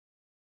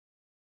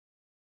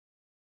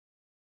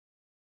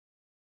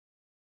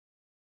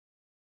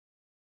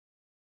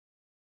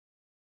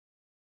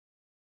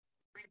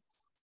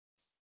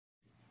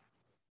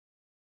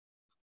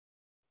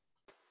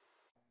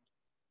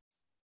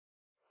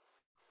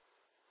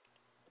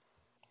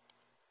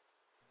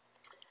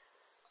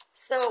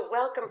So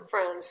welcome,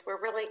 friends.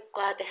 We're really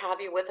glad to have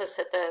you with us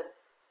at the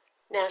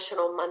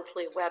National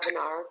Monthly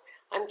Webinar.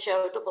 I'm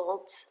Jo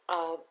DeBoltz,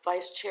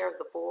 Vice Chair of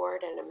the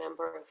Board and a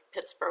member of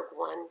Pittsburgh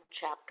One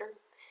chapter,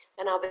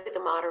 and I'll be the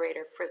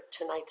moderator for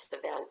tonight's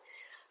event.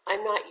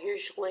 I'm not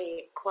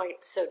usually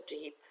quite so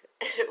deep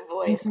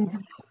voice,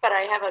 but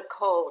I have a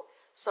cold,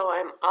 so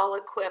I'm all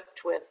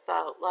equipped with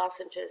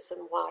lozenges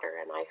and water,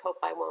 and I hope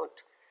I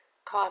won't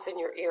cough in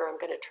your ear. I'm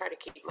going to try to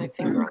keep my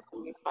finger on the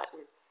mute button.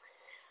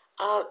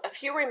 A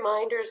few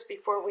reminders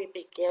before we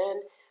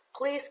begin.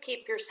 Please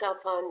keep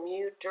yourself on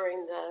mute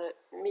during the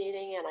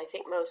meeting, and I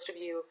think most of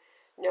you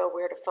know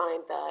where to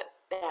find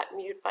that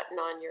mute button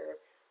on your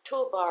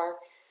toolbar.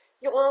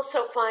 You'll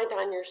also find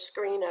on your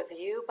screen a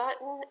view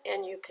button,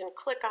 and you can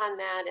click on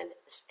that and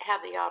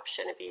have the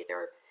option of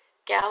either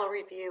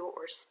gallery view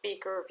or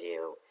speaker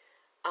view,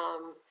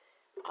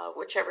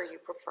 whichever you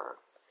prefer.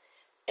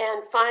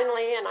 And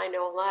finally, and I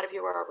know a lot of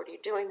you are already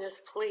doing this,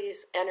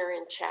 please enter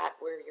in chat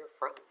where you're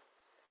from.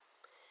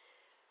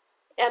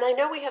 And I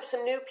know we have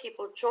some new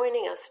people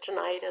joining us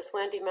tonight. As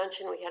Wendy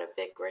mentioned, we had a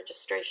big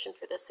registration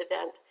for this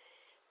event,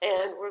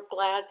 and we're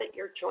glad that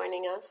you're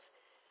joining us.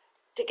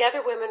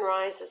 Together Women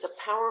Rise is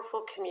a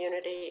powerful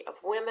community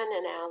of women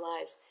and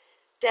allies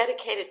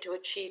dedicated to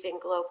achieving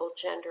global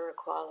gender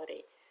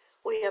equality.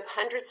 We have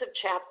hundreds of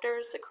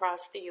chapters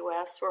across the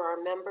U.S. where our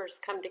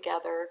members come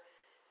together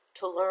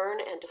to learn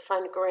and to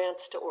fund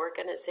grants to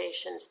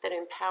organizations that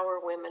empower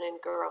women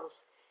and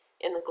girls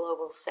in the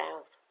global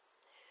South.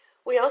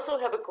 We also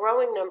have a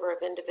growing number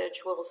of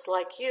individuals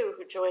like you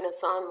who join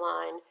us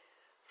online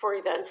for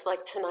events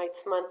like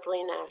tonight's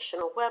monthly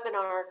national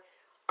webinar,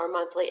 our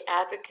monthly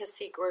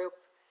advocacy group,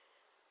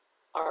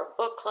 our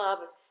book club,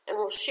 and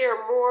we'll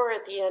share more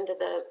at the end of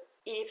the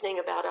evening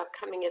about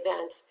upcoming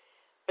events.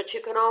 But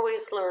you can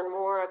always learn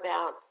more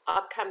about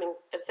upcoming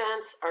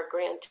events, our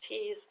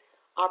grantees,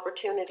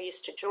 opportunities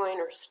to join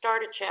or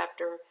start a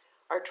chapter,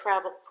 our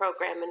travel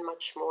program, and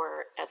much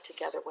more at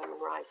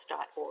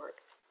togetherwomenrise.org.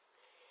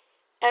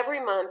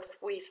 Every month,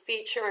 we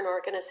feature an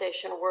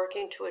organization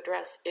working to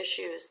address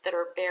issues that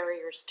are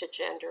barriers to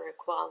gender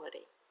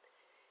equality.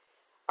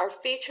 Our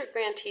featured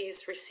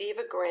grantees receive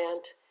a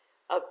grant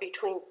of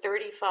between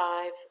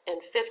 $35,000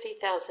 and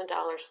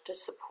 $50,000 to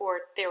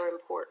support their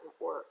important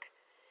work.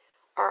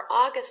 Our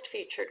August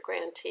featured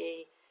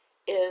grantee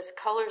is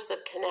Colors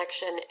of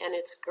Connection and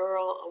its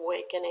Girl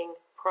Awakening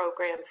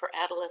program for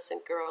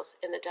adolescent girls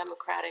in the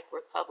Democratic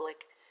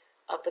Republic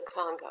of the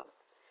Congo.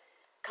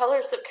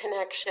 Colors of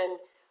Connection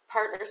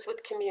partners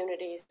with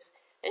communities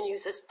and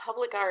uses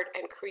public art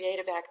and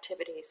creative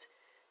activities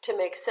to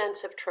make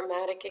sense of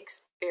traumatic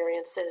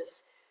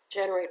experiences,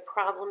 generate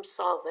problem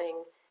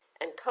solving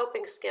and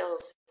coping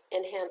skills,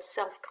 enhance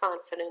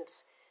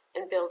self-confidence,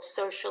 and build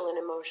social and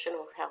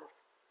emotional health.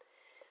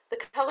 The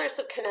Colors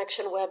of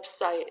Connection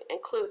website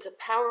includes a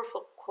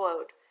powerful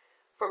quote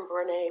from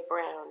Brené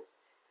Brown,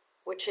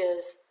 which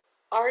is,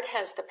 "Art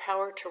has the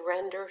power to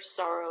render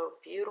sorrow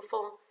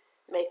beautiful,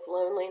 make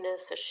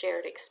loneliness a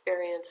shared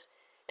experience,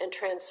 and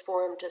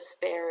transform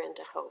despair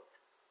into hope."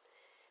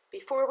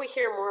 Before we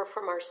hear more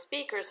from our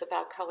speakers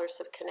about Colors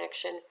of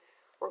Connection,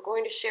 we're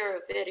going to share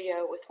a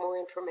video with more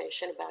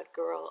information about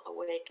Girl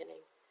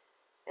Awakening.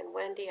 And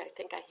Wendy, I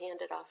think I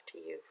hand it off to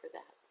you for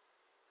that.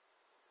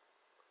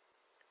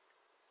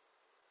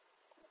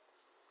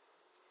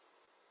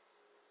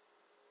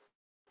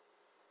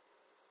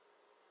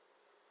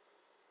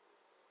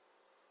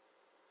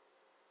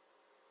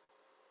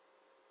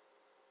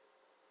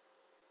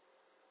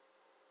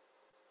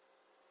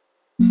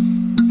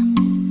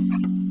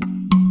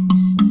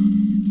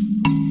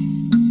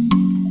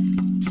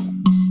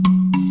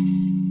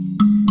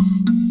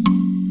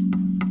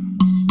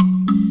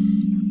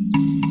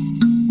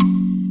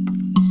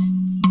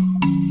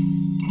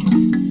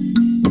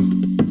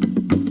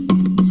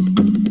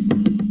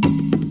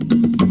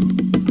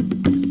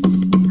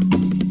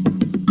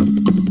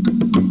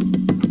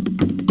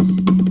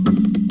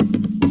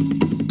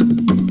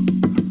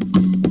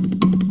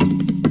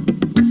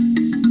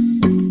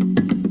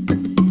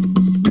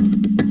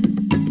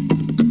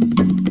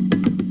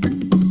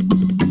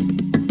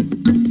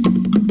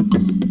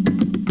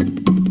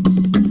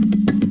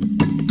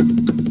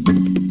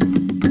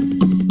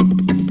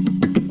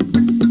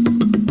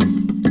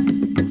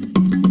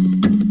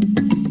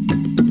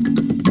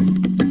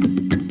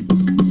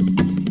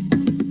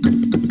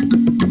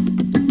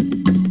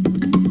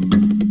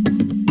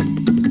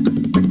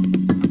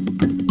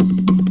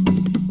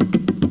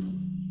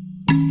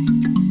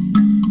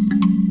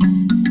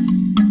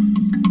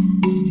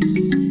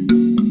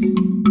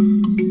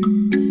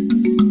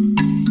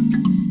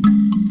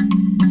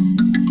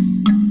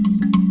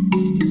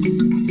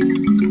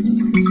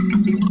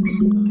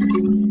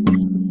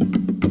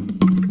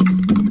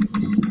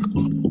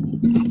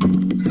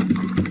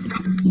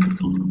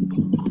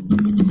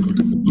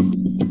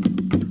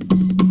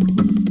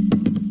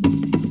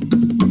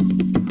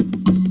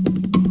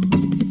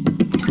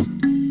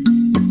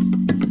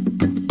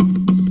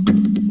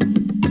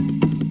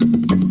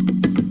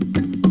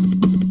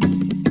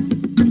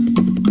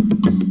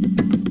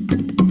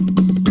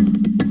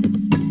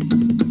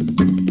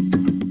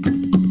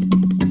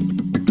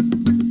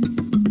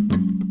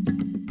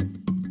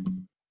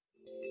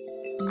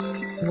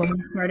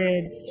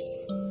 started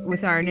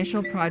with our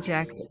initial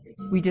project,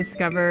 we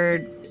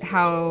discovered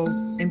how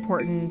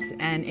important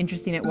and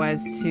interesting it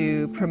was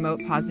to promote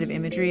positive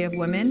imagery of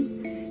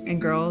women and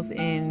girls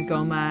in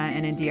Goma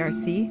and in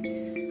DRC.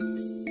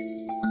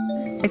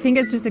 I think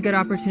it's just a good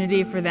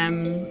opportunity for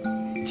them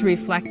to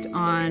reflect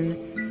on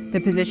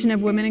the position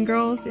of women and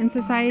girls in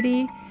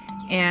society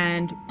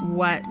and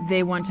what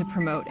they want to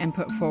promote and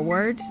put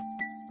forward.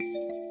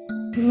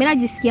 Mimi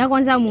najisikia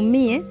kwanza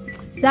mumie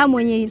saa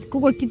mwenye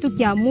kuko kitu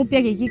kia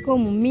mupya kikiko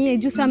mumie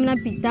juu saa mimi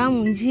napita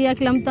munjia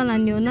kila mtu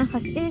ananiona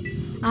kasi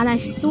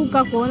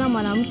anashtuka kuona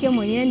mwanamke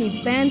mwenyewe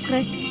ni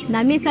peintre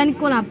na mimi sasa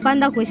niko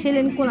napanda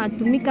kweshele niko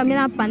natumika mimi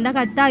napanda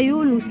kata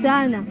yulu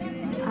sana.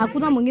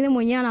 Hakuna mwingine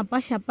mwenyewe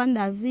anapasha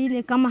panda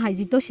vile kama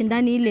hajitoshe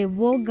ndani ile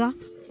voga.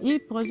 Hii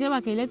projet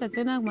bakaileta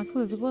tena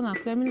masiku ziko na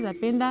kwa mimi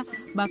zapenda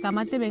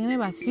bakamate bengine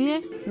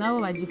bafie nao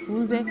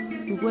bajifunze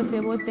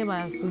tukwese bote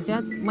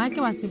basuja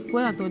make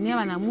basikuwe batonia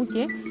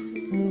banamuke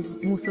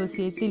mu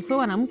society ifo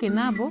banamuke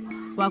nabo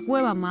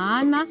bakuwe ba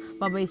maana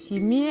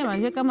babaheshimie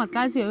bajue kama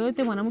kazi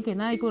yoyote mwanamke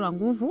naye iko na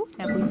nguvu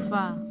ya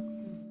kuifaa.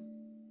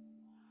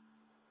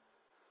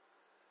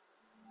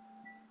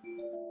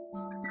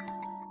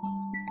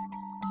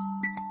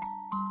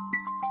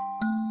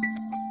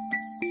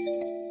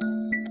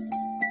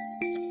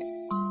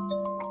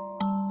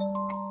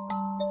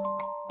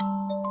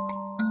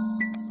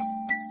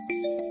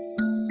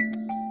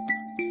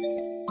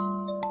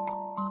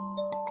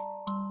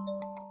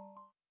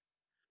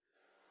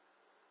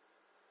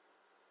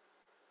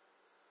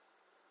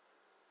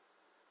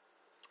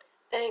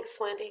 Thanks,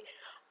 Wendy.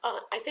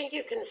 I think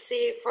you can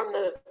see from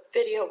the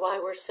video why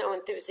we're so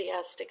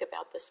enthusiastic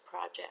about this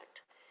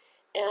project.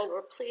 And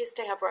we're pleased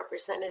to have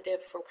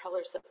representative from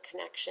Colors of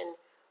Connection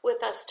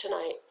with us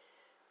tonight.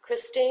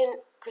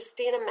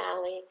 Christina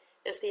Malley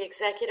is the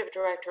executive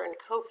director and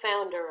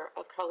co-founder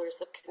of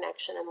Colors of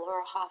Connection, and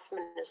Laura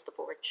Hoffman is the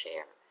board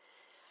chair.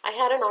 I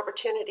had an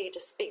opportunity to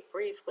speak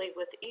briefly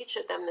with each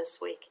of them this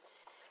week,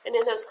 and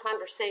in those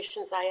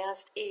conversations I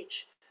asked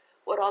each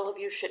what all of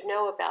you should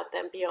know about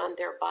them beyond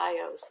their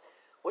bios,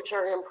 which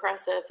are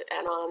impressive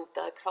and on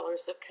the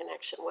Colors of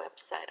Connection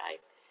website. I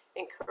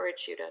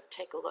encourage you to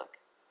take a look.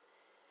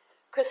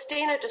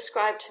 Christina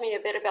described to me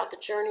a bit about the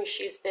journey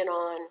she's been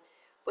on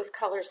with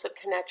Colors of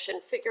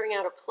Connection, figuring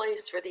out a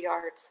place for the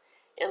arts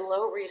in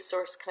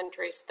low-resource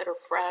countries that are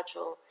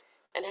fragile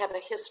and have a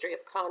history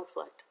of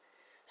conflict.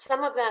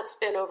 Some of that's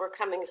been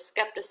overcoming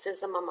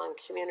skepticism among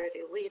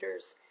community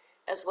leaders,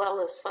 as well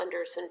as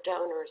funders and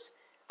donors,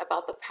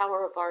 about the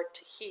power of art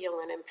to heal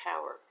and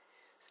empower,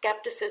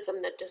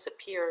 skepticism that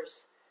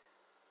disappears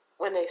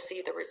when they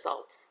see the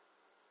results.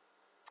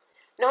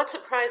 Not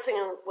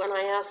surprisingly, when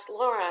I asked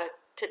Laura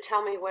to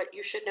tell me what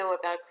you should know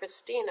about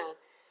Christina,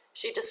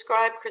 she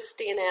described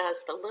Christina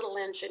as the little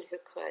engine who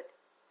could.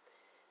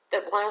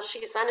 That while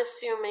she's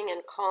unassuming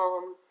and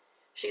calm,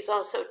 she's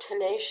also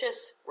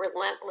tenacious,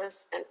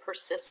 relentless, and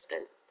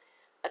persistent,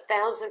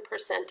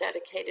 1,000%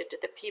 dedicated to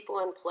the people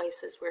and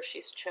places where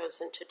she's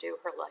chosen to do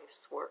her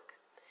life's work.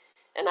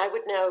 And I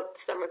would note,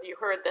 some of you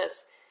heard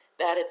this,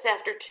 that it's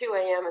after 2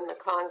 a.m. in the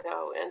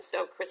Congo, and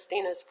so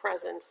Christina's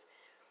presence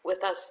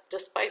with us,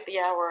 despite the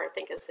hour, I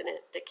think is an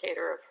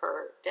indicator of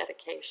her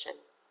dedication.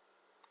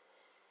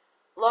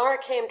 Laura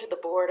came to the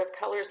board of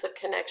Colors of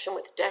Connection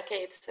with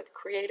decades of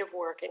creative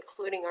work,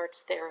 including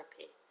arts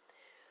therapy.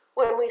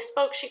 When we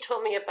spoke, she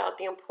told me about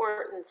the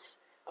importance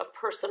of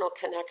personal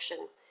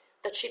connection,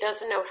 that she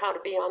doesn't know how to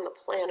be on the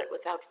planet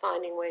without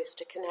finding ways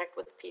to connect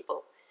with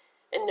people,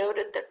 and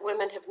noted that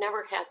women have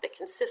never had the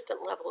consistent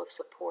level of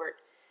support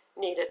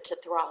needed to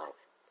thrive.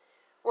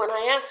 When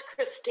I asked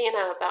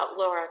Christina about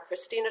Laura,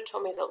 Christina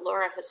told me that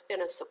Laura has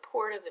been a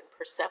supportive and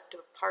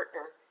perceptive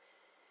partner,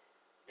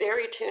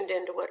 very tuned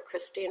into what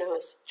Christina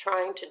was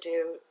trying to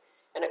do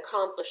and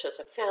accomplish as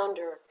a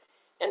founder,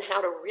 and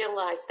how to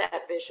realize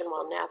that vision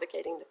while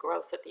navigating the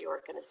growth of the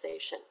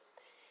organization.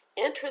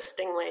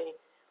 Interestingly,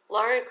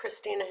 Laura and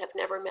Christina have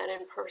never met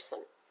in person,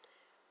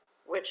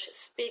 which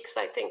speaks,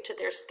 I think, to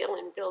their skill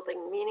in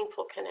building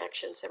meaningful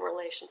connections and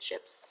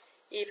relationships,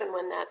 even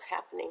when that's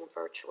happening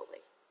virtually.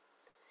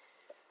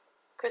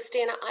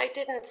 Christina, I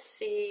didn't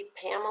see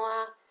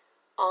Pamela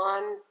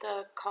on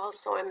the call,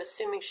 so I'm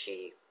assuming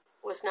she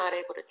was not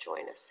able to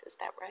join us. Is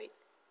that right?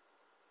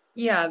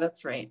 Yeah,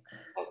 that's right.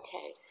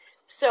 Okay.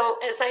 So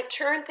as I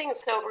turn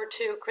things over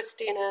to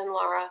Christina and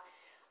Laura,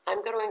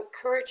 I'm going to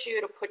encourage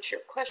you to put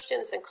your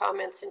questions and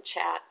comments in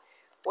chat.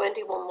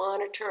 Wendy will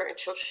monitor and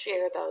she'll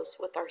share those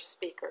with our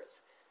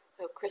speakers.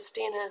 So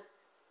Christina,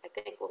 I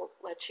think we'll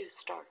let you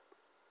start.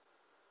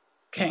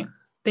 Okay,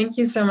 thank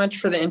you so much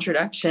for the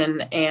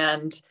introduction.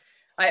 And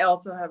I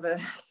also have a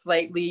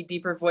slightly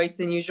deeper voice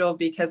than usual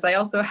because I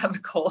also have a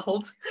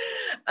cold.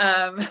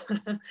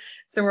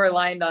 So we're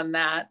aligned on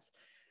that.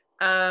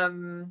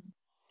 And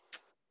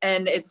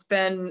it's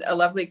been a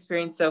lovely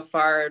experience so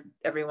far,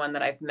 everyone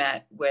that I've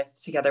met with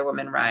Together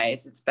Women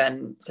Rise. It's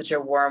been such a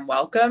warm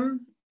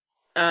welcome.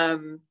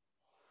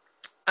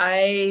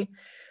 I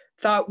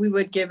thought we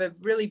would give a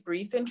really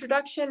brief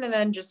introduction and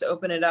then just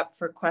open it up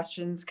for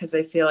questions, because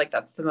I feel like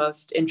that's the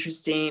most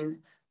interesting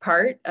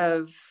part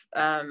of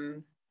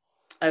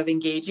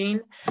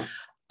engaging.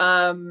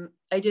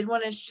 I did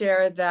want to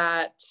share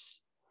that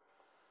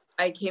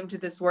I came to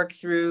this work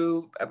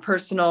through a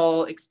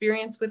personal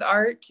experience with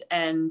art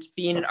and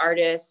being an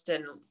artist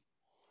and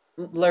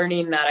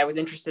learning that I was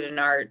interested in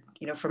art,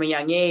 you know, from a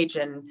young age.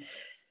 And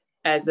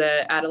as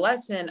an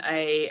adolescent,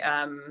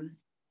 I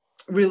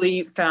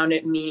really found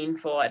it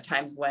meaningful at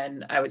times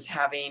when I was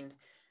having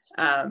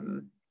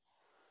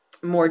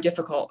more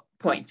difficult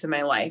points in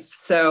my life.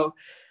 So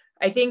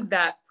I think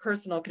that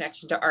personal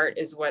connection to art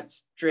is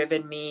what's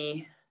driven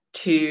me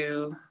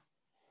to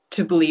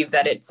believe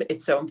that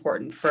it's so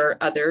important for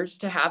others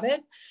to have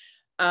it.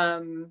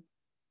 And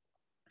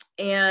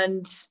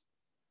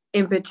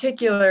in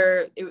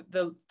particular,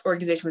 the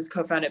organization was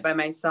co-founded by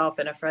myself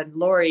and a friend,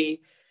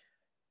 Lori.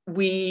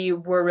 We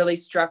were really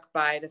struck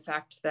by the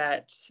fact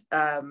that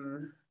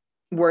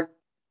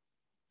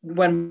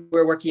when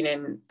we're working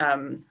in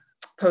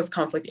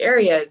post-conflict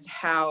areas,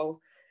 how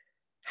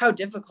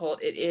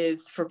difficult it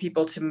is for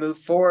people to move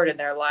forward in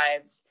their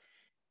lives.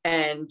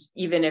 And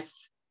even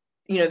if,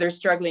 you know, they're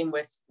struggling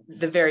with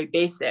the very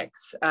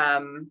basics,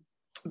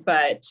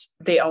 but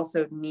they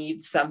also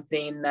need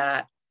something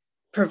that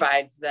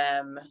provides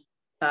them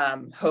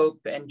hope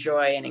and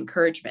joy and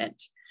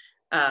encouragement.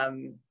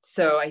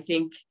 So I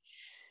think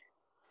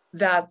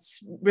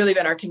that's really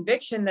been our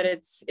conviction, that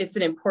it's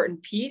an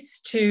important piece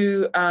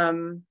to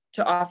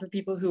offer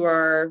people who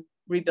are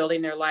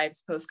rebuilding their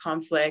lives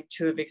post-conflict,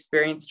 who have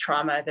experienced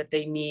trauma, that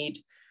they need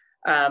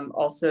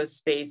also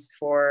space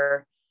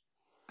for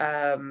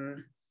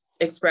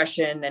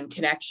expression and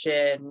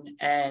connection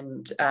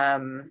and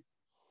some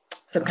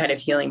kind of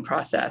healing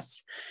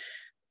process.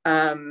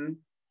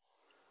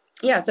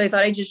 Yeah, so I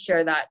thought I'd just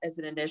share that as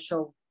an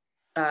initial,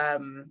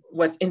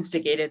 what's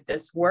instigated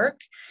this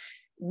work.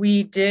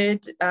 We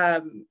started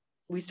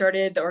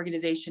the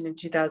organization in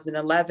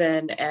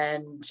 2011,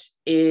 and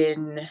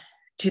in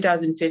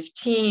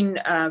 2015,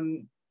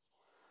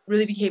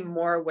 really became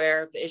more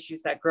aware of the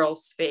issues that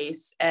girls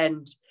face.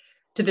 And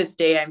to this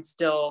day, I'm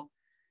still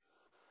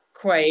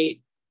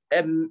quite,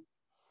 I'm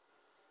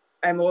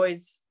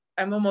almost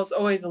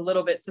always a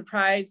little bit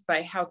surprised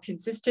by how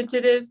consistent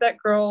it is that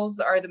girls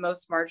are the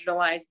most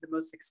marginalized, the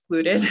most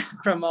excluded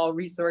from all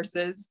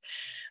resources,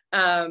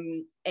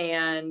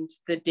 and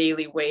the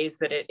daily ways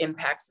that it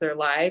impacts their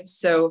lives.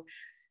 So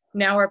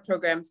now our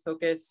programs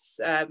focus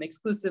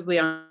exclusively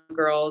on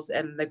girls,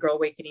 and the Girl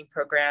Awakening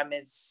program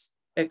is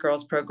a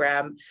girls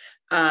program.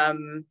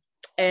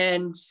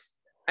 And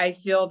I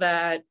feel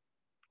that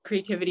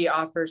creativity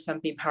offers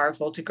something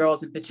powerful to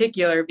girls in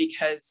particular,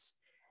 because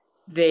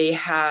they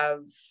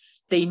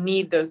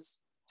need those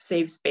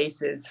safe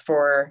spaces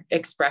for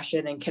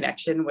expression and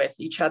connection with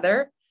each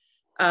other.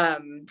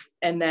 And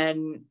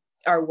then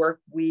our work,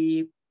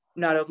 we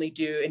not only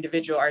do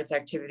individual arts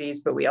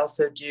activities, but we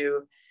also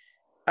do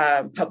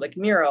public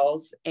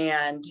murals.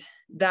 And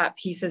that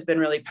piece has been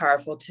really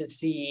powerful to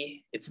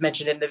see. It's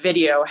mentioned in the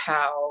video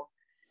how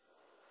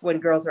when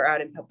girls are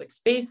out in public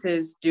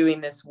spaces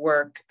doing this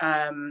work,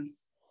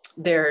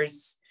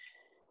 there's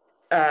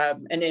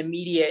an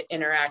immediate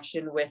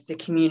interaction with the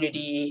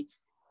community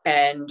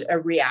and a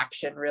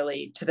reaction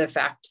really to the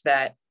fact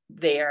that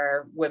they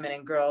are women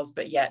and girls,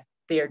 but yet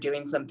they are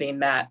doing something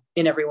that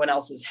in everyone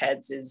else's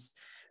heads is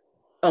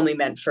only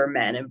meant for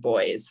men and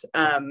boys.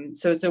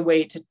 So it's a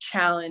way to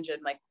challenge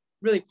and like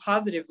really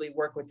positively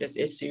work with this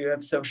issue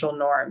of social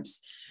norms.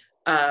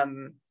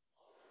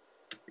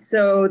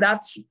 So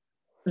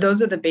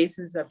those are the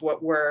bases of what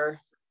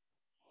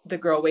the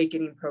Girl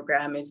Awakening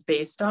program is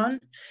based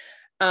on.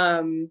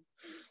 I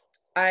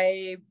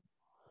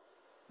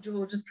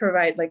will just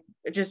provide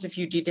just a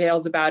few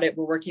details about it.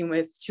 We're working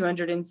with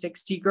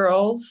 260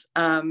 girls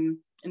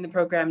in the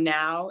program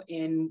now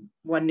in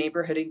one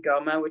neighborhood in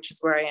Goma, which is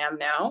where I am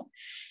now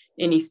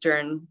in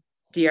Eastern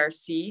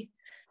DRC.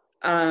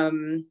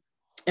 And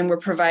we're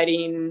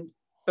providing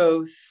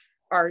both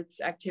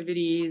arts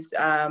activities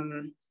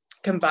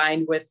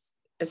combined with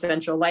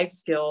essential life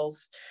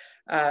skills,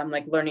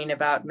 like learning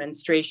about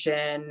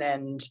menstruation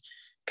and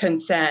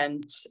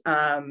consent.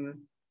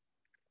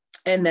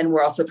 And then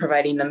we're also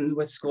providing them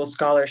with school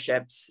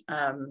scholarships.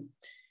 And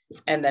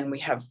then we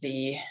have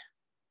the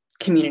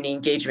community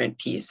engagement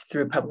piece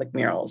through public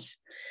murals.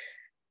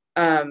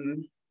 I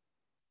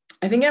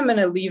think I'm going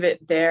to leave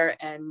it there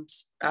and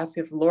ask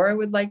if Laura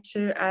would like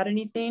to add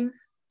anything.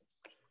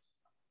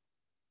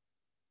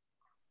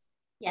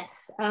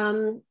 Yes,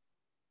 I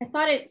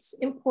thought it's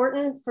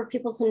important for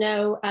people to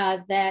know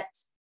that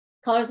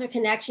Colors of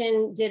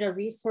Connection did a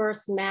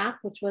resource map,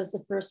 which was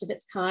the first of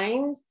its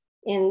kind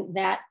in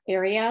that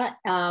area.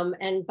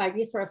 And by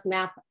resource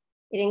map,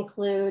 it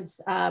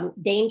includes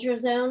danger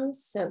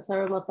zones. So it's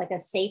almost like a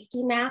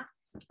safety map.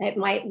 It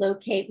might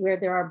locate where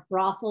there are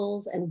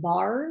brothels and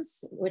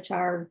bars, which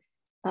are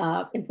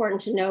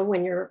important to know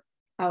when you're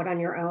out on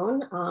your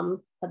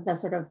own, the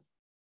sort of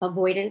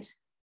avoidant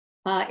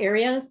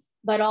areas.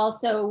 but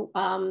also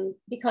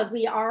because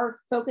we are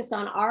focused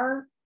on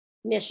our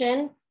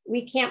mission,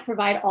 we can't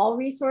provide all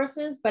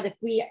resources, but if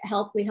we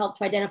help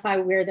to identify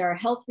where there are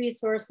health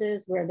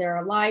resources, where there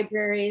are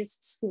libraries,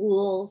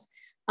 schools,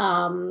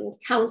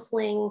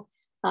 counseling,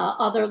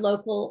 other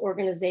local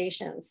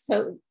organizations.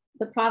 So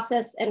the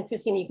process, and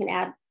Christina, you can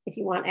add if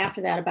you want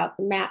after that about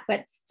the map,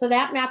 but so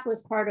that map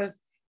was part of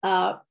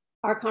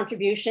our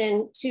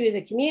contribution to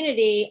the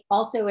community.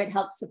 Also, it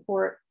helps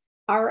support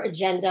our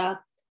agenda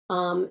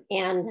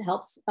and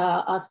helps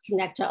us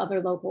connect to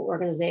other local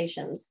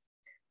organizations.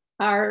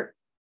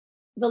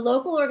 The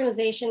local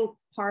organization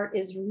part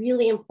is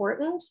really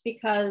important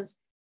because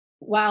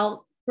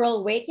while Girl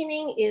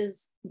Awakening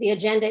the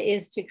agenda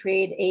is to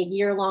create a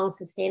year-long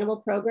sustainable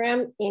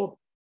program in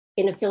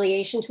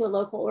affiliation to a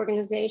local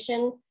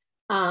organization.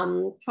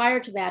 Prior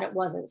to that, it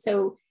wasn't.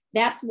 So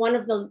that's one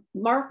of the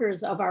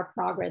markers of our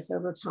progress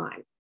over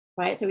time,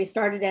 right? So we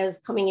started as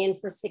coming in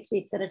for 6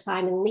 weeks at a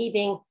time and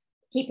leaving,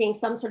 keeping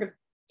some sort of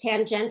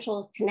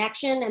tangential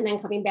connection and then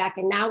coming back.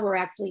 And now we're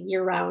actually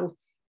year-round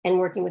and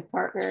working with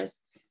partners.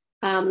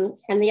 And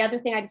the other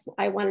thing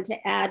I wanted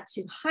to add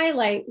to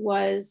highlight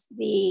was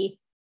the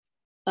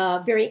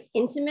very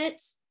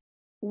intimate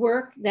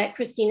work that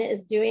Christina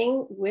is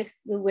doing with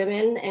the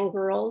women and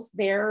girls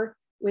there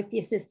with the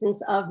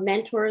assistance of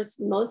mentors,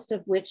 most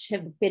of which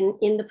have been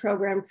in the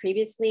program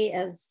previously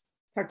as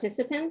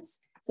participants.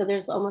 So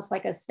there's almost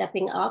like a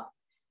stepping up,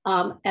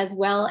 as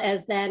well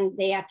as then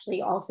they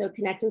actually also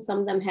connect, and some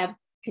of them have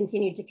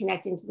continued to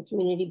connect into the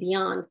community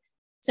beyond.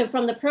 So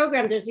from the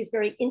program, there's these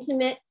very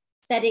intimate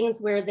settings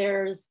where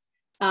there's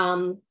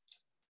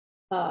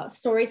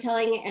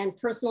storytelling and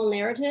personal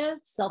narrative,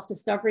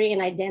 self-discovery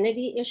and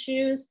identity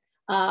issues,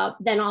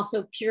 then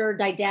also pure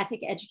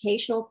didactic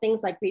educational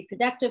things like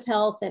reproductive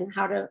health and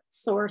how to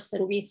source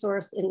and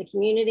resource in the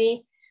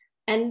community.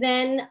 And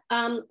then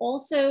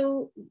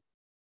also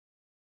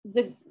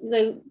the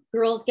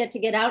girls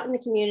get out in the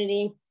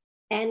community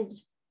and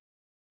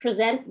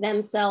present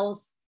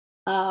themselves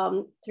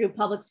through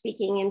public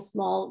speaking in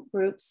small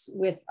groups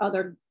with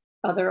other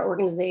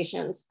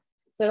organizations.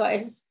 So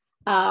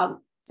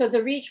so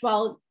the reach,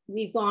 while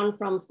we've gone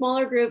from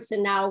smaller groups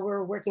and now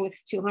we're working with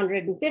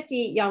 250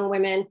 young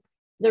women,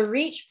 the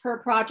reach per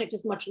project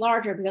is much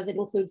larger because it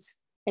includes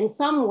in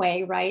some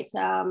way, right,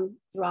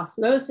 through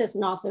osmosis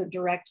and also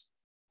direct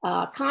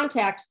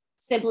contact,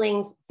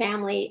 siblings,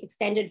 family,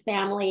 extended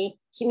family,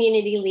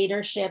 community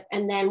leadership.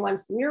 And then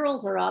once the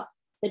murals are up,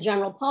 the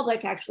general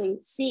public actually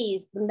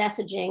sees the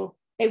messaging.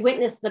 They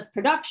witness the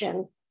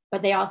production,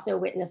 but they also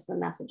witness the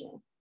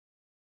messaging.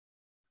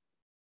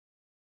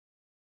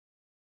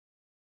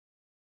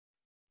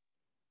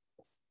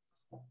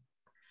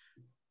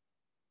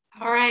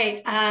 All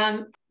right.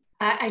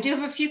 I do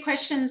have a few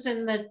questions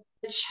in the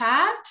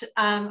chat.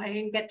 I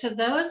didn't get to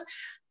those.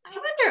 I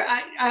wonder,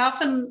 I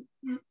often,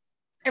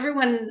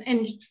 everyone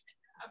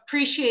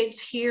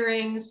appreciates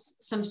hearing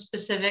some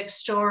specific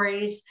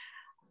stories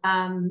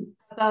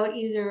about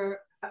either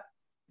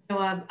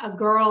a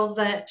girl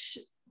that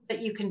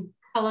you can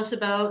tell us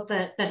about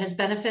that has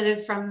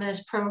benefited from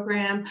this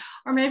program,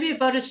 or maybe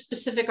about a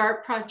specific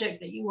art project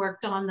that you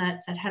worked on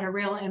that had a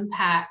real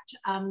impact.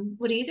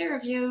 Would either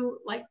of you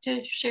like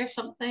to share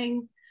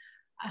something,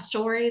 a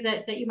story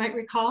that you might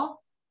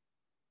recall?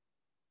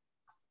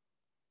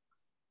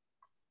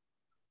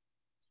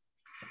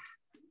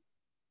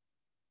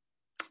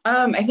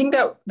 I think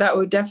that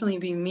would definitely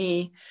be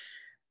me.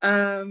 It's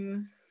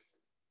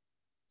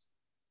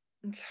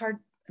hard.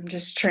 I'm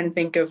just trying to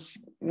think of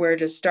where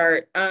to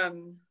start.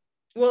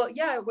 Well,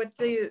 yeah, with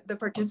the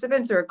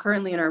participants who are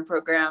currently in our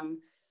program,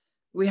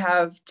 we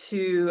have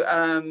two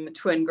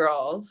twin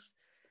girls,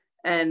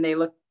 and they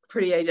look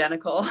pretty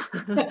identical.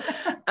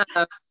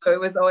 So it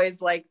was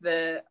always like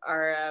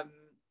our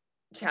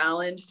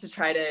challenge to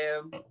try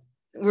to.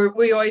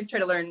 We always try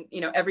to learn,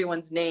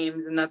 everyone's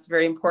names, and that's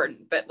very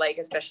important. But like,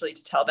 especially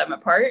to tell them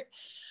apart.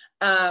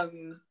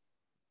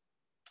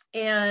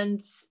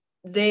 And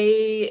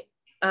they,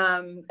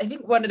 I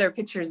think one of their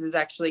pictures is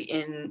actually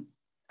in.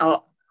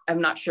 I'm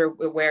not sure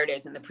where it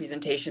is in the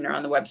presentation or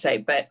on the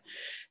website, but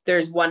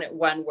there's one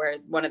where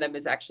one of them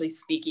is actually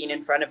speaking in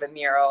front of a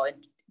mural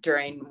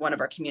during one of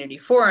our community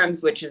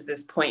forums, which is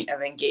this point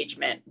of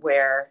engagement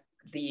where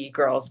the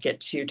girls get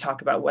to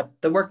talk about what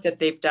the work that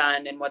they've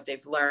done and what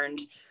they've learned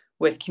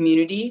with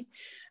community.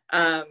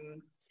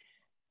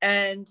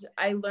 And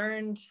I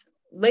learned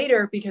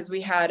later because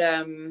we had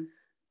an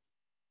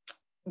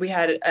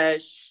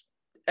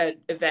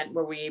event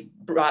where we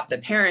brought the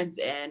parents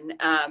in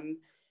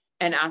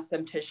and asked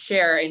them to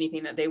share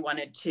anything that they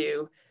wanted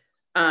to,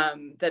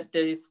 that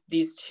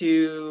these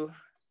two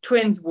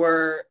twins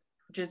were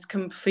just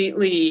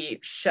completely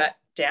shut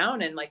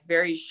down and like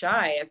very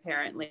shy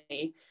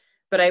apparently.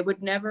 But I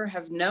would never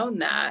have known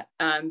that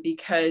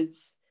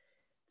because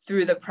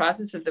through the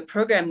process of the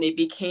program,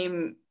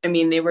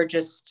 they were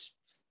just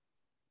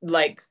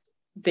like,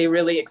 they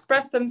really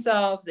expressed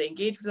themselves, they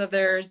engaged with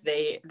others,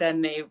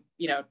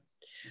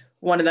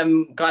 one of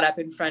them got up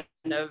in front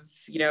of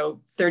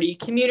 30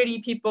 community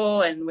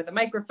people and with a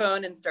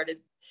microphone and started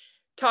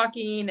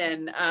talking.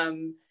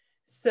 And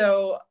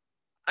so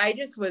I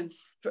just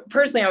was,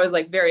 personally, I was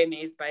like very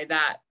amazed by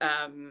that.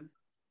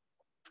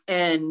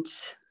 And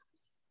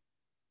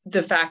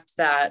the fact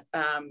that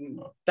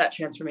that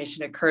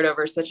transformation occurred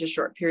over such a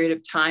short period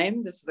of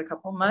time. This is a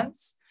couple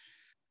months.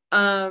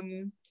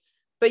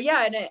 But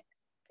yeah,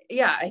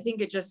 I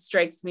think it just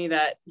strikes me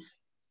that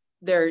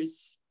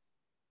there's,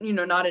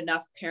 not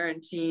enough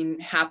parenting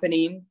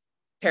happening.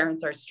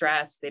 Parents are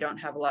stressed. They don't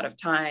have a lot of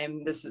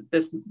time. This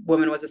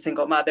woman was a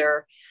single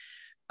mother.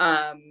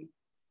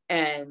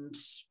 And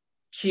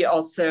she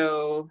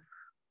also,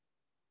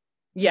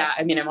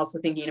 I'm also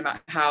thinking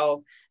about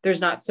how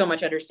there's not so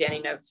much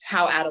understanding of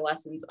how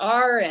adolescents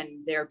are,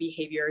 and their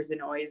behavior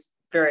isn't always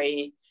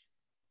very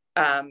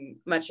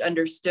much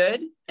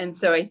understood. And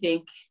so I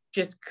think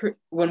just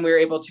when we were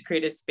able to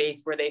create a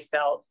space where they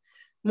felt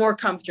more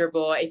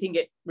comfortable, I think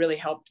it really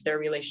helped their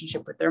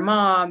relationship with their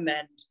mom,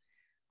 and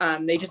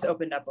they just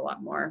opened up a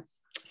lot more.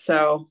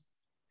 So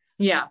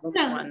yeah,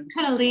 that's one.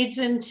 Kind of leads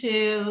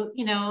into,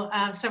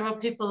 several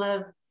people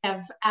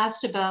have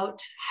asked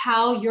about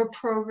how your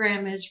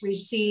program is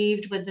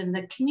received within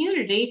the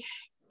community,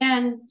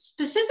 and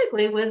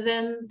specifically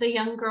within the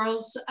young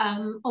girls'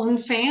 own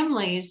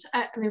families.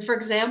 I mean, for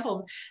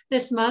example,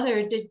 this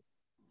mother, did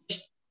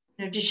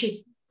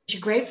she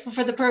grateful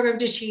for the program?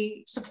 Did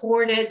she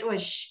support it?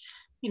 Was she,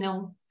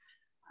 how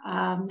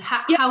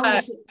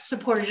was it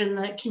supported in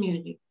the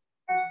community?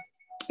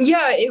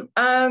 Yeah,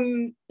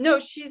 no,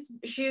 she's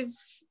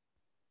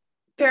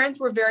parents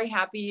were very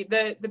happy.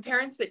 The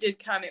parents that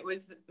did come, it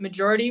was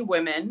majority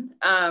women.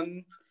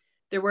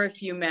 There were a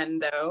few men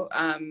though,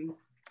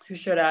 who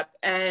showed up.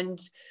 And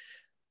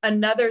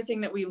another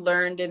thing that we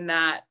learned in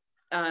that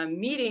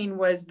meeting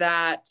was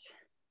that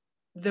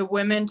the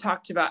women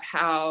talked about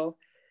how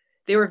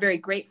they were very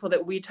grateful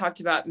that we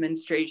talked about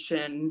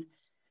menstruation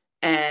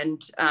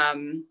and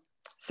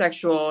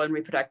sexual and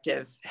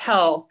reproductive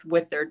health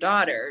with their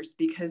daughters,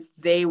 because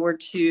they were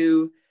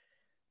too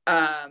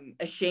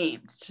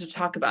ashamed to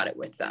talk about it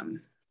with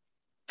them.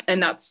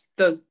 And that's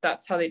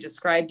how they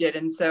described it.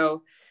 And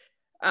so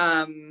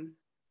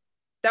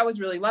that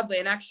was really lovely.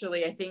 And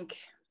actually, I think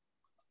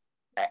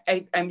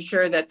I'm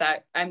sure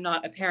that I'm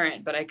not a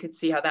parent, but I could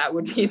see how that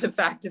would be the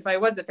fact if I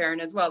was a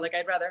parent as well. Like,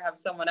 I'd rather have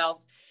someone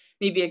else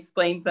maybe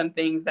explain some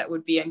things that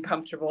would be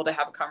uncomfortable to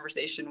have a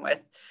conversation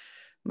with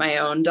my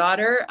own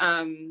daughter.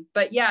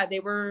 But yeah, they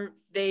were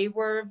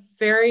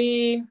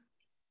very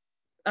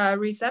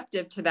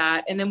receptive to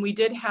that. And then we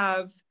did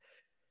have,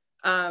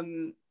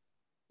 talking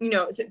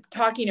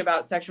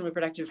about sexual and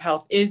reproductive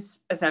health is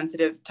a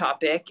sensitive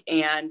topic,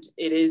 and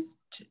it is,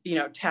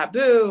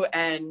 taboo.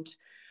 And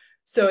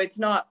so it's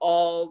not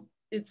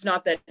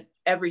that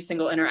every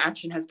single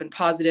interaction has been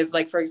positive.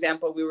 Like, for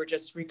example, we were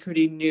just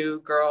recruiting new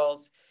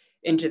girls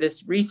into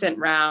this recent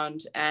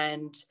round,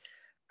 and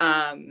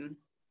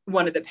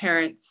one of the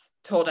parents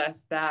told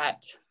us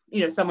that,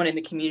 someone in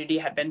the community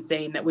had been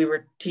saying that we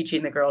were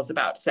teaching the girls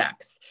about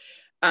sex,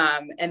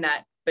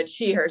 but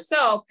she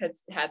herself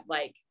had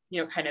like,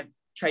 kind of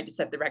tried to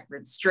set the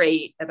record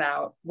straight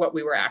about what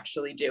we were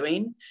actually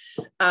doing.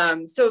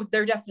 So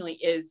there definitely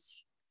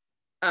is,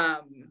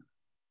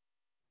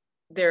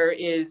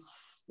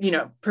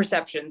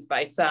 perceptions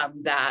by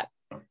some that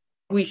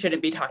we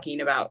shouldn't be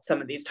talking about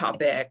some of these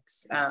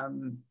topics.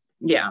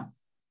 Yeah.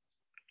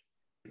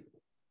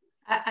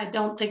 I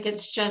don't think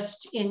it's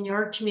just in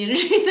your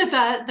community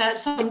that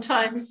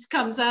sometimes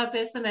comes up,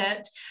 isn't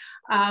it?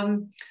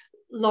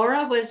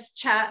 Laura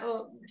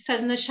said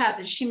in the chat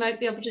that she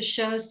might be able to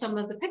show some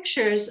of the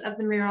pictures of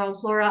the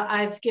murals. Laura,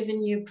 I've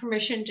given you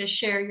permission to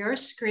share your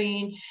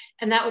screen,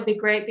 and that would be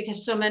great,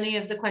 because so many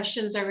of the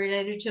questions are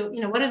related to,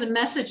 what are the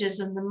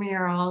messages in the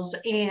murals?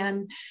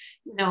 And,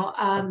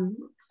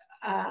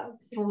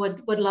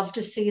 people would love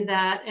to see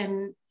that.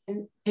 And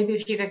maybe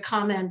if you could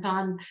comment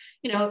on,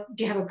 do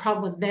you have a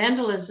problem with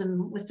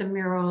vandalism with the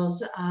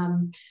murals?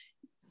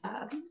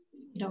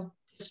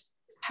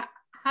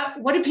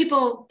 What do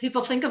people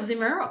think of the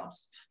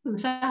murals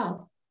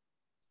themselves?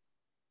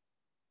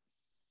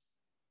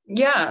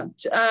 Yeah.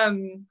 There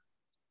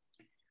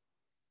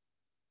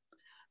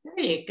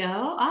you go.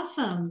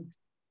 Awesome.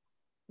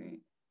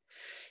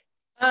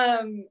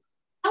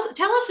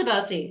 Tell us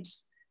about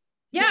these.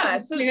 Yeah.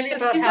 So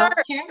about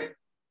healthcare.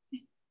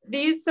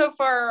 These so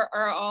far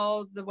are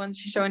all the ones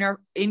she's showing are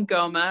in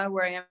Goma,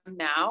 where I am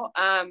now.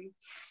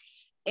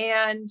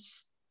 And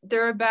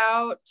they're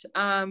about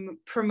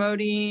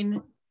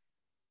promoting.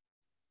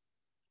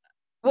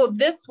 Well,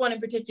 this one in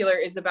particular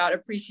is about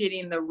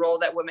appreciating the role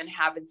that women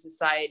have in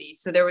society.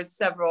 So there was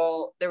a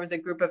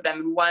group of them,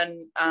 and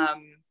one,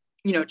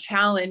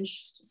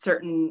 challenged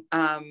certain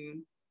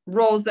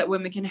roles that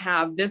women can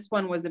have. This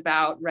one was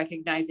about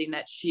recognizing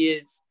that she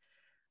is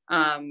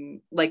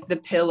like the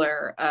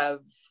pillar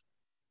of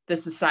the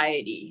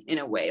society in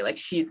a way, like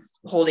she's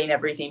holding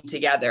everything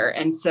together.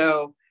 And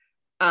so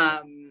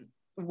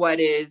what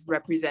is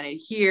represented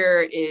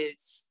here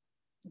is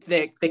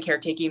the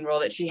caretaking role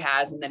that she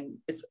has, and then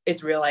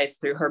it's realized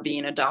through her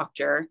being a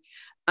doctor,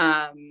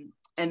 and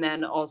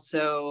then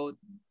also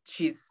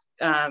she's,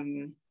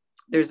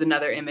 there's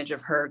another image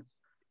of her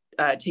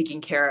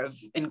taking care of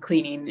and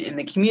cleaning in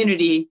the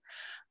community.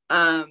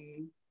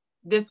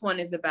 This one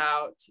is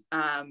about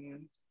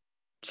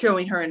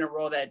showing her in a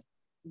role that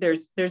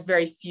there's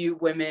very few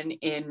women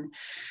in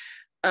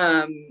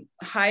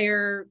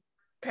higher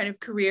kind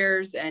of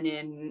careers,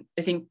 and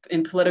I think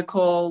in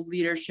political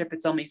leadership,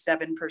 it's only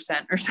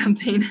 7% or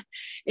something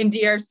in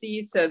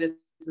DRC. So this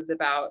is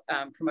about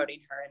promoting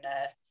her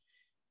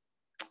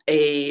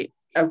in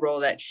a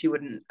role that she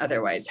wouldn't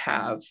otherwise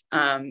have.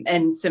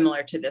 And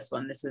similar to this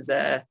one, this is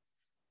a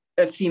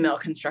female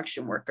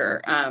construction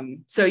worker.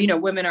 So,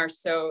 women are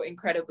so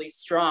incredibly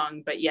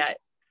strong, but yet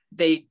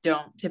they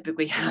don't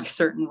typically have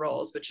certain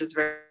roles, which is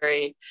very,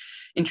 very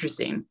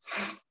interesting.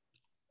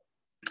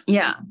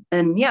 Yeah.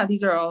 And yeah,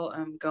 these are all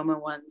Goma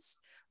ones.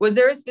 Was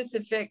there a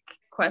specific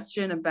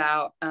question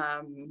about?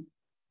 Someone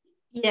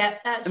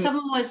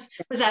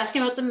was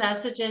asking about the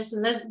messages,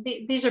 and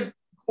these are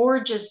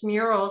gorgeous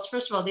murals.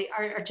 First of all, the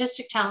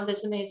artistic talent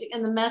is amazing,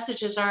 and the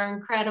messages are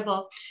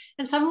incredible.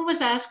 And someone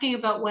was asking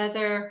about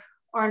whether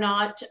or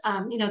not,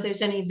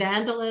 there's any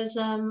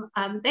vandalism.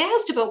 They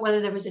asked about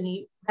whether there was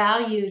any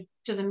value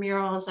to the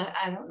murals.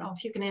 I don't know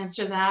if you can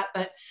answer that,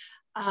 but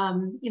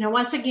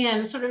once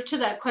again, sort of to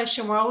that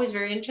question, we're always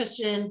very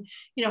interested in,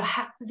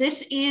 how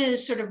this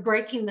is sort of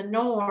breaking the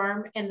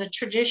norm and the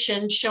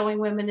tradition, showing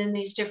women in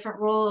these different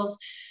roles.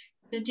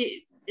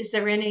 Is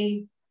there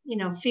any,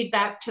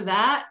 feedback to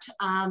that?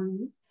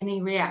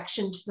 Any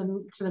reaction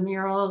to the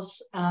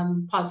murals,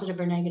 positive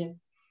or negative?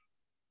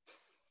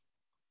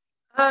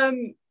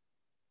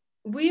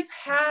 We've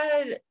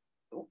had,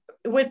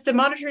 with the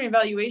monitoring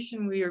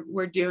evaluation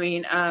we're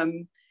doing,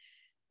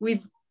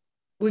 we've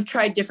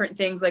tried different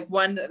things. Like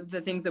one of the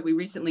things that we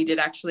recently did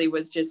actually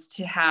was just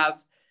to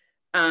have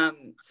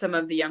some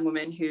of the young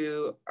women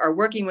who are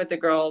working with the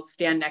girls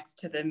stand next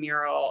to the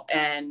mural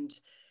and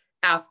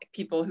ask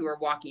people who are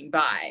walking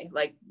by,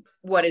 like,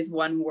 what is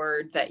one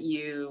word that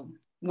you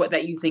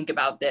think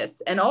about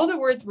this? And all the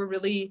words were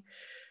really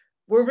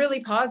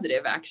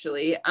positive,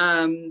 actually.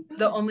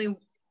 The only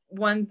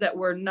ones that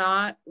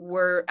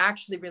were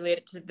actually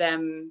related to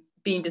them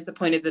being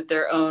disappointed that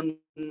their own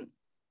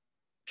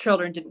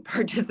children didn't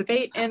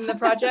participate in the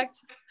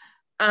project.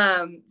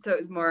 So it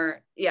was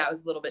more, it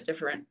was a little bit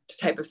different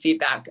type of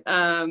feedback.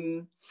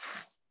 And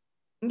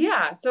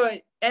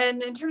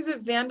in terms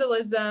of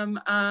vandalism,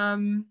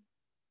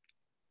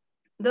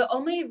 the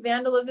only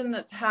vandalism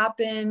that's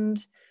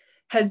happened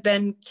has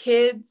been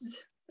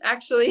kids,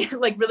 actually,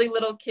 like really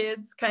little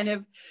kids kind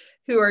of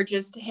who are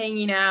just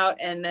hanging out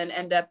and then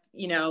end up,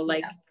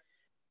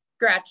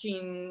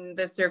 scratching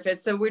the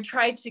surface. So we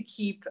tried to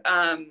keep,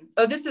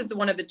 this is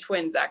one of the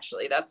twins,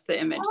 actually. That's the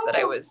image that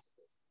I was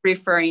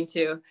referring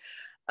to.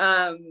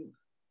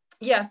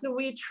 So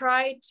we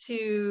try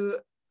to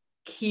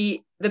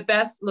keep the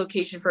best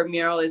location for a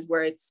mural is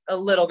where it's a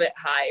little bit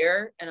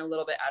higher and a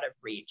little bit out of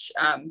reach,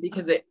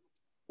 because if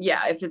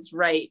it's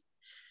right,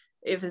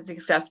 if it's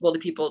accessible to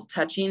people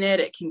touching it,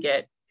 it can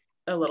get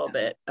a little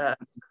bit, But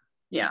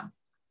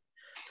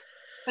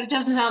it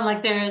doesn't sound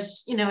like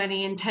there's,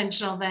 any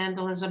intentional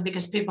vandalism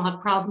because people have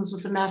problems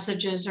with the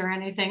messages or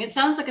anything. It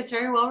sounds like it's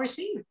very well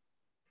received.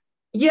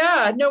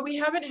 Yeah, no, we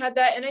haven't had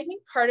that. And I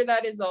think part of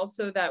that is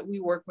also that we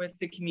work with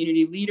the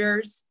community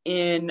leaders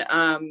in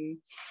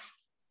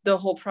the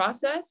whole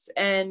process.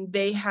 And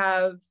they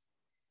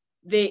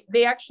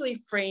actually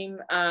frame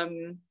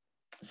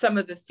some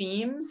of the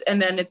themes.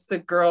 And then it's the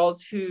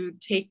girls who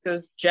take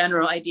those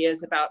general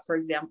ideas about, for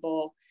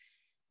example,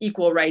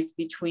 equal rights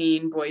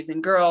between boys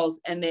and girls,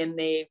 and then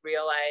they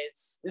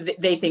realize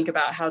they think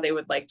about how they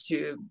would like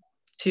to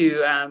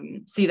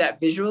see that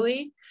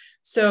visually.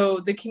 So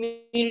the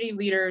community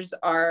leaders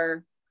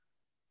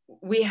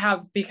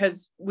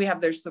because we have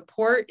their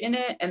support in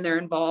it and they're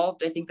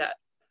involved. I think that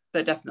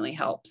definitely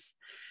helps.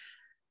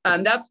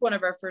 That's one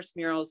of our first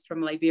murals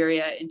from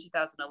Liberia in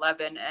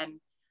 2011, and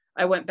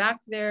I went back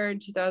there in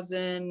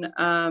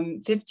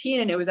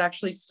 2015, and it was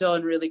actually still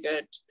in really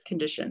good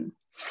condition.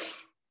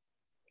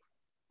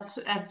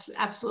 That's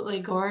absolutely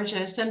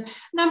gorgeous. And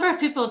a number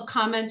of people have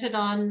commented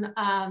on,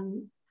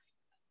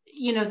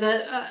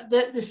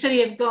 the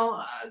city of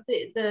Goma,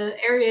 the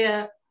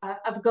area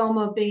of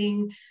Goma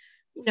being,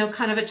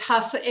 kind of a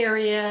tough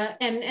area.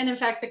 And in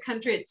fact, the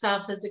country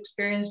itself has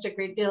experienced a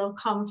great deal of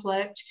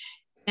conflict.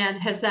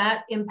 And has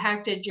that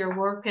impacted your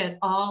work at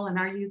all? And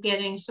are you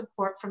getting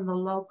support from the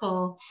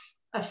local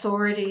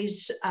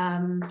authorities,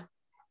 at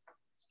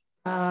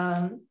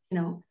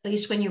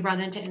least when you run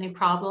into any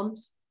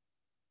problems?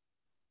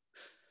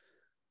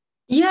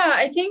 Yeah,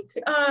 I think,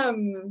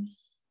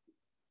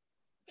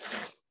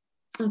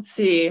 let's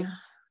see.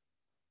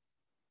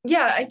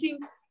 Yeah, I mean,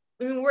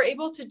 we're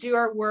able to do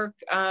our work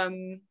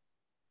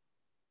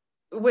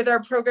with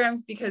our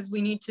programs because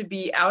we need to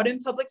be out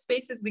in public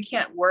spaces. We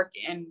can't work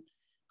in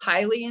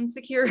highly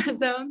insecure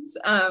zones.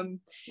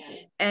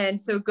 And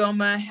so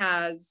Goma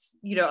has,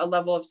 a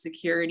level of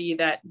security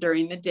that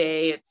during the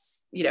day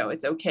it's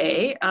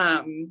okay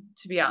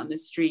to be out in the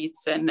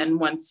streets. And then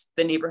once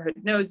the neighborhood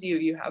knows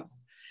you have,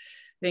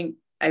 I think,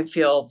 I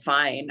feel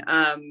fine.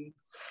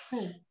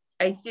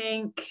 I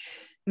think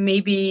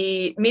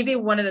maybe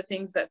one of the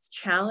things that's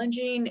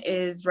challenging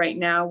is right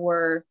now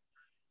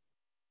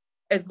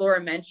as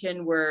Laura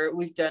mentioned,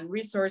 we've done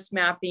resource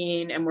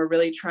mapping, and we're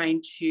really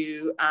trying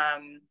to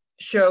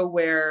show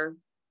where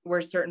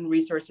certain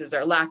resources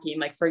are lacking.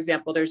 Like, for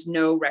example, there's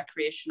no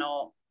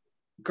recreational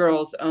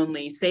girls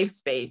only safe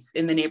space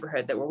in the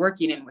neighborhood that we're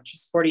working in, which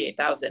is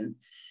 48,000,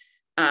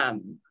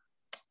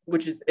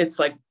 it's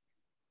like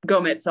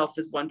Goma itself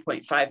is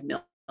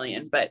 1.5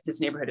 million, but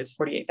this neighborhood is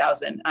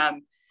 48,000.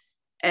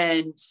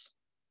 And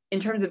in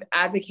terms of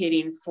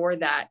advocating for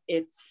that,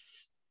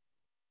 it's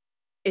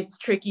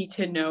tricky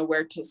to know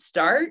where to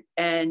start.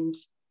 And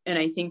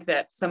I think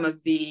that some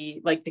of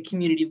the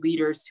community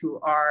leaders who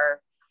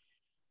are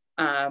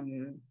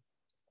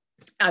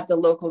at the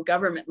local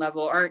government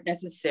level aren't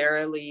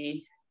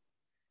necessarily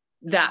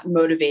that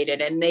motivated,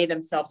 and they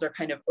themselves are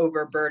kind of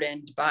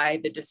overburdened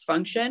by the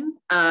dysfunction.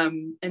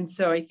 And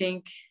so I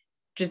think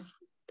just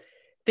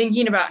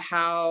thinking about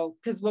how,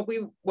 because what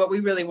we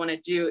really want to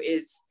do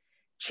is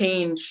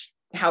change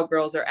how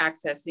girls are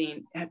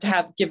accessing,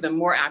 give them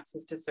more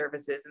access to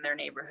services in their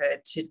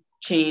neighborhood, to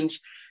change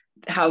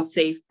how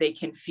safe they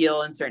can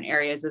feel in certain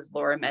areas, as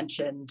Laura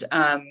mentioned.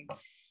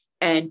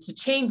 And to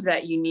change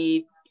that, you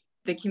need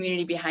the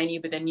community behind you,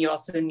 but then you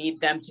also need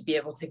them to be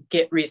able to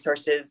get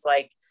resources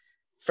like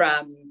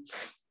from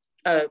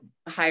a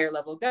higher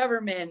level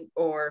government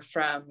or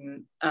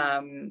from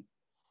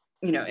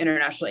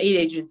international aid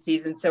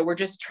agencies. And so we're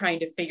just trying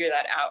to figure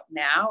that out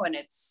now, and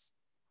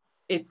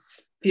it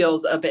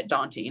feels a bit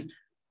daunting.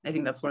 I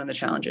think that's one of the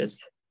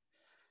challenges.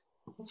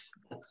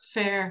 That's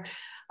fair.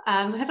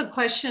 I have a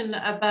question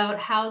about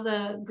how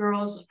the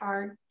girls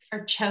are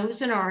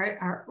chosen,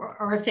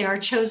 or if they are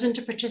chosen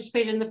to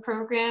participate in the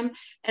program,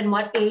 and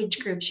what age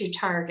groups you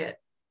target.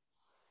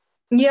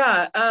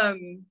 Yeah,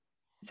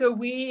 so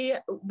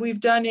we've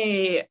done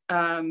a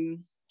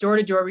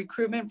door-to-door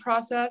recruitment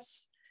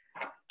process.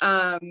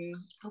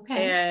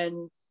 Okay.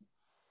 And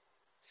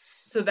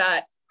so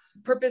that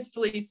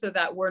purposefully, so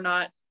that we're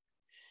not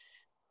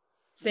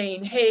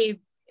saying, hey,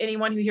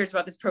 anyone who hears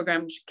about this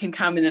program can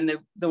come, and then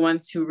the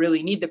ones who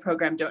really need the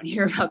program don't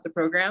hear about the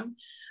program.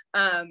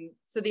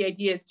 So the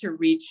idea is to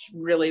reach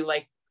really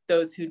like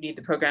those who need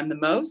the program the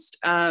most.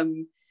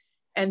 And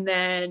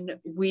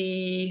then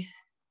we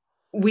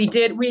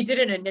did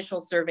an initial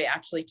survey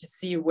actually to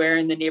see where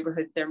in the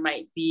neighborhood there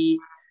might be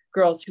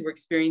girls who were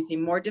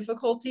experiencing more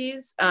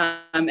difficulties.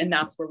 And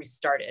that's where we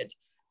started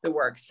the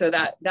work. So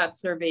that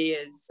survey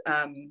is,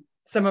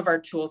 some of our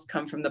tools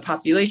come from the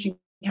Population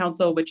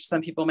Council, which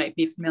some people might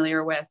be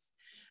familiar with,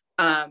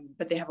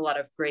 but they have a lot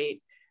of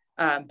great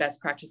best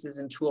practices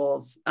and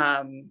tools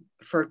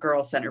for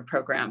girl-centered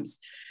programs.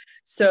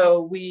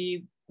 So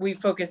we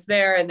focus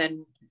there, and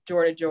then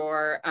door to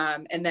door.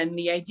 And then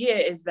the idea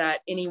is that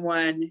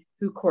anyone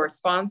who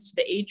corresponds to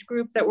the age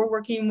group that we're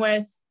working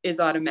with is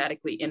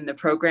automatically in the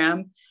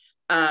program.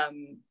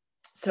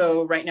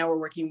 So right now we're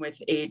working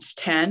with age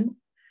 10.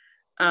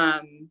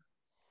 And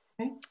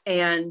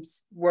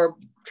we're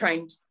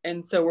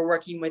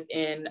working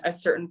within a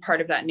certain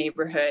part of that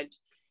neighborhood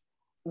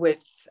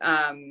with,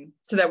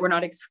 so that we're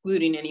not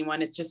excluding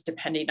anyone. It's just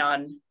depending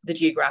on the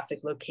geographic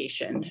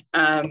location.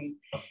 And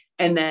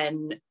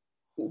then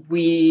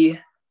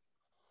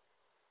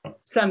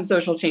some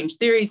social change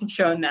theories have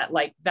shown that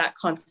like that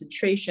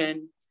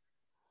concentration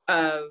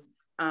of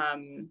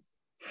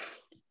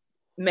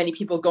many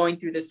people going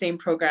through the same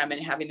program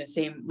and having the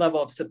same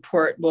level of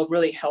support will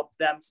really help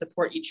them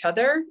support each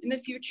other in the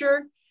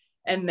future,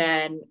 and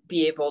then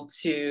be able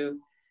to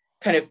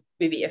kind of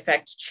maybe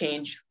affect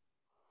change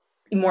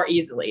more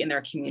easily in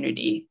their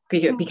community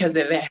because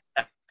they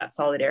have that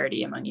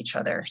solidarity among each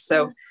other.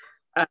 So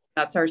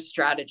that's our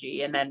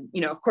strategy. And then,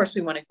 of course,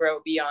 we want to grow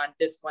beyond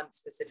this one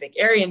specific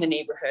area in the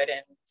neighborhood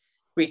and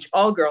reach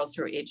all girls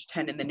who are age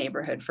 10 in the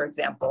neighborhood, for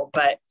example.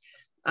 But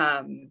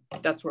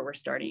that's where we're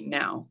starting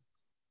now.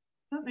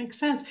 That makes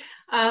sense.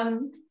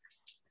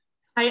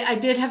 I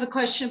did have a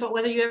question about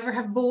whether you ever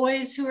have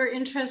boys who are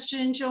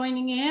interested in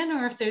joining in,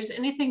 or if there's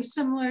anything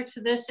similar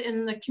to this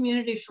in the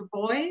community for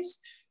boys.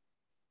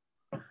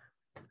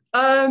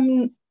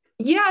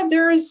 Yeah,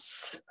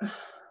 there's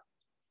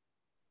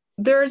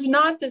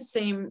not the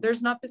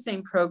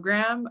same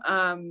program.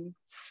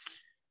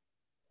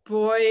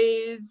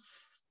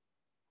 Boys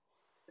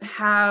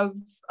have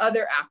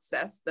other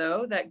access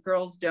though that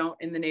girls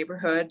don't in the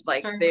neighborhood.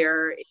 Like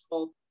they're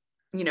able,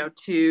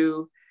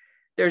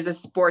 there's a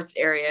sports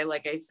area.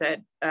 Like I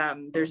said,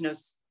 there's no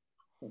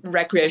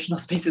recreational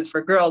spaces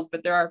for girls,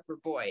 but there are for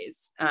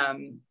boys.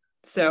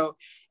 So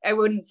I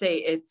wouldn't say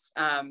it's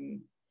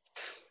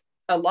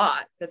a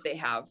lot that they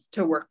have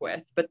to work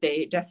with, but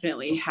they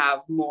definitely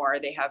have more.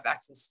 They have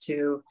access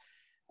to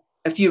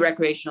a few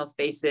recreational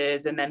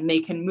spaces, and then they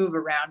can move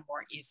around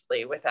more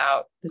easily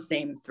without the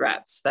same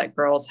threats that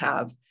girls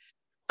have.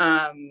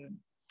 And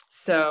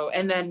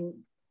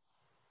then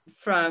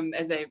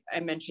as I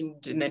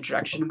mentioned in the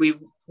introduction,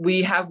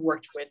 we have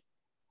worked with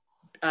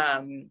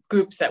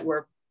groups that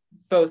were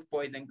both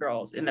boys and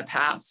girls in the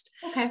past.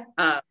 Okay.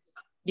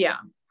 Yeah.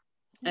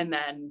 And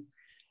then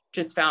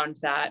just found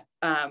that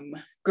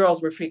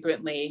girls were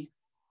frequently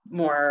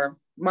more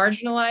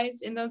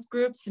marginalized in those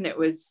groups. And it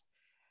was,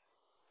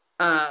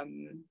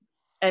 and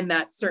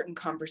that certain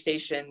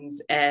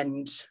conversations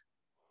and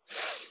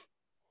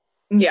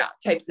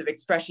types of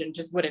expression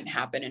just wouldn't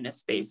happen in a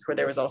space where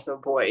there was also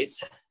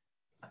boys.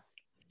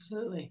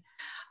 Absolutely.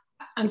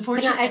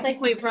 Unfortunately, I think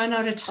we've run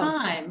out of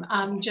time.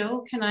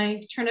 Joe, can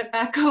I turn it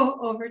back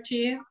over to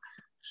you?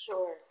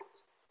 Sure.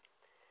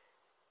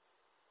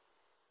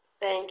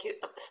 Thank you.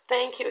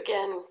 Thank you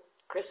again,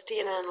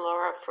 Christina and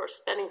Laura, for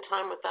spending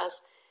time with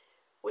us.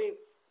 We,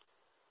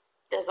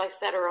 as I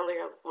said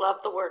earlier, love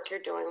the work you're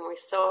doing. We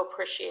so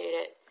appreciate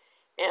it.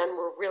 And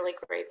we're really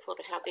grateful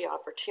to have the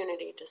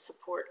opportunity to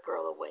support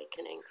Girl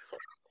Awakening. So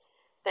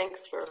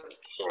thanks for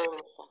sharing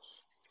with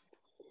us.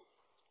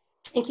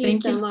 Thank you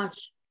so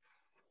much.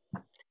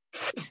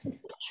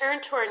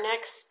 Turn to our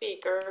next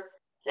speaker,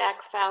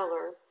 Zach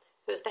Fowler,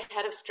 who's the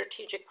head of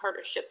strategic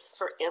partnerships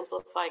for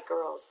Amplify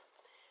Girls.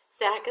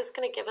 Zach is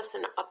going to give us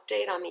an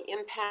update on the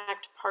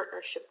Impact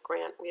Partnership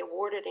Grant we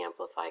awarded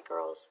Amplify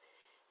Girls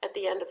at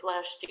the end of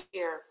last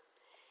year.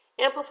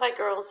 Amplify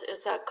Girls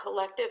is a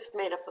collective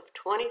made up of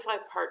 25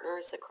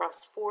 partners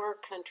across 4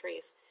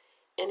 countries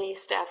in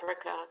East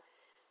Africa: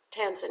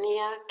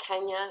 Tanzania,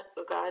 Kenya,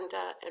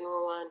 Uganda, and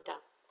Rwanda.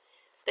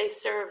 They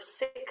serve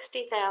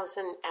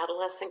 60,000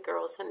 adolescent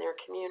girls in their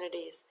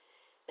communities.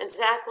 And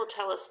Zach will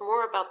tell us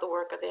more about the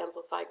work of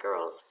Amplify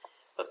Girls.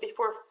 But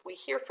before we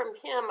hear from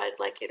him, I'd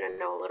like you to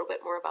know a little bit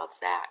more about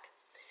Zach.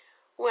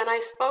 When I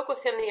spoke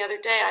with him the other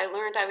day, I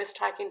learned I was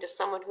talking to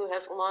someone who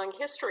has a long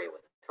history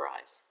with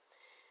Thrive.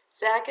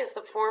 Zach is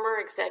the former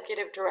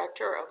executive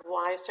director of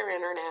Wiser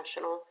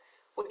International,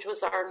 which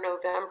was our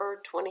November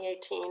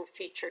 2018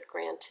 featured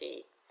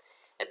grantee.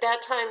 At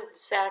that time,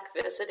 Zach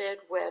visited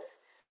with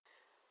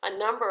a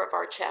number of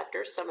our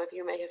chapters. Some of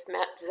you may have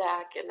met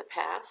Zach in the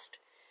past.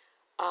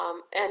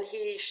 And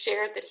he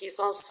shared that he's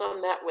also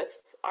met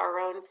with our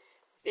own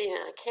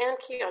Vina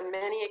Kanki on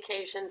many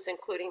occasions,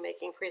 including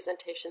making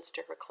presentations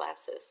to her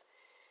classes.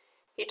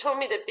 He told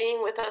me that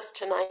being with us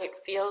tonight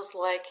feels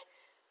like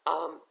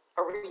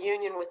a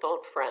reunion with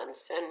old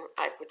friends, and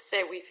I would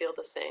say we feel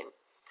the same.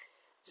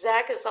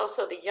 Zach is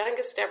also the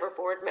youngest ever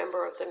board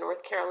member of the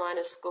North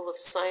Carolina School of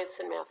Science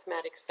and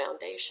Mathematics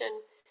Foundation,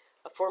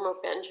 a former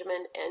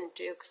Benjamin N.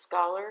 Duke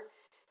Scholar,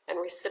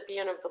 and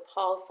recipient of the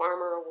Paul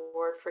Farmer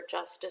Award for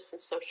Justice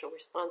and Social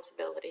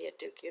Responsibility at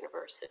Duke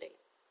University.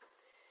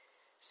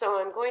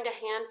 So I'm going to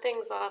hand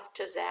things off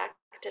to Zach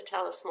to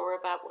tell us more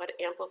about what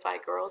Amplify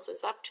Girls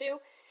is up to.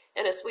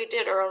 And as we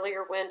did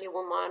earlier, Wendy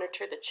will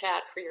monitor the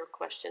chat for your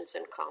questions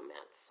and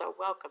comments. So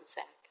welcome,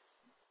 Zach.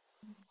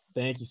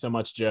 Thank you so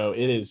much, Joe.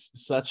 It is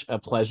such a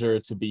pleasure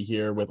to be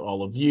here with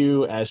all of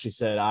you. As she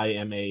said, I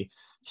am a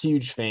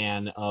huge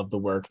fan of the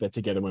work that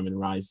Together Women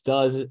Rise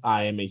does.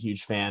 I am a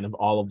huge fan of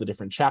all of the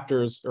different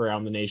chapters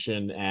around the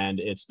nation, and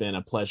it's been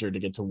a pleasure to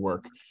get to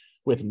work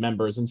with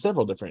members in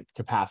several different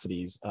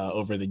capacities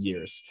over the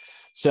years.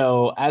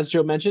 So as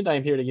Joe mentioned, I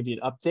am here to give you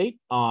an update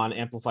on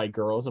Amplify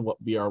Girls and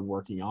what we are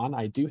working on.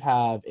 I do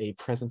have a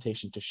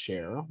presentation to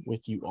share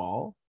with you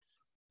all.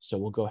 So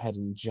we'll go ahead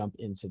and jump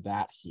into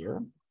that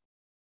here.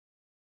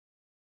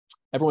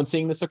 Everyone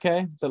seeing this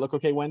okay? Does that look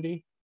okay,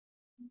 Wendy?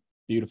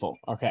 Beautiful.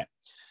 Okay.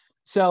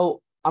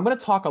 So I'm going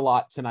to talk a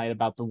lot tonight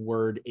about the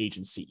word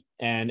agency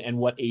and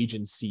what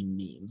agency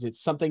means.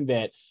 It's something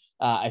that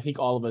I think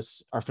all of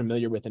us are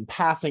familiar with in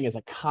passing as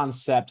a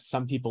concept.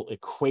 Some people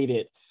equate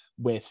it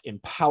with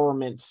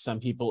empowerment. Some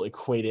people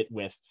equate it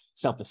with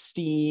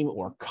self-esteem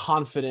or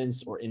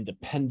confidence or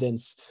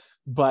independence.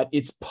 But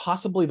it's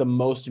possibly the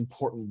most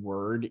important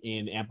word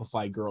in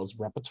Amplify Girls'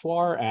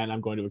 repertoire, and I'm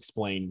going to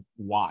explain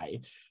why.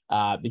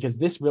 Because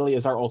this really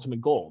is our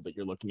ultimate goal that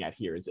you're looking at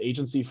here, is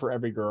agency for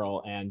every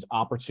girl and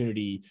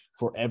opportunity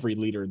for every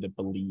leader that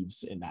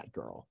believes in that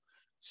girl.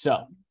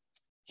 So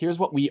here's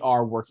what we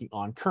are working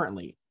on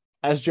currently.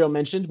 As Joe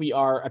mentioned, we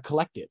are a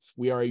collective.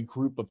 We are a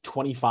group of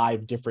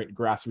 25 different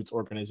grassroots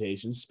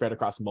organizations spread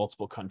across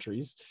multiple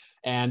countries.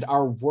 And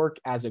our work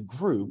as a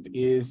group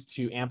is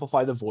to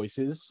amplify the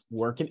voices,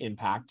 work, and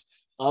impact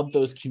of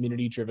those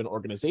community-driven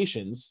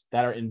organizations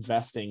that are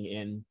investing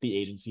in the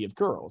agency of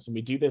girls. And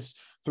we do this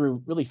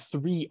through really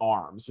 3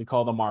 arms. We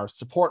call them our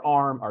support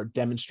arm, our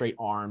demonstrate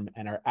arm,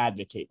 and our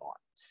advocate arm.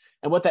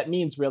 And what that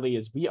means really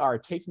is we are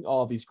taking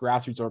all of these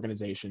grassroots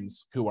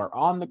organizations who are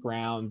on the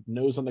ground,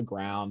 nose on the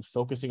ground,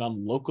 focusing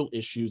on local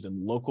issues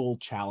and local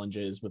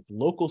challenges with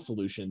local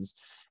solutions.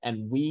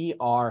 And we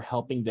are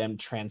helping them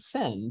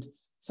transcend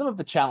some of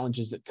the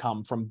challenges that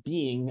come from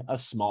being a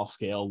small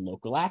scale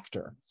local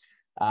actor.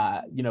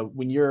 You know,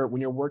 when you're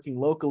working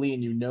locally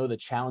and you know the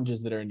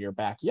challenges that are in your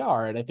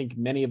backyard, I think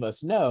many of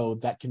us know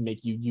that can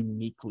make you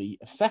uniquely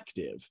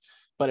effective.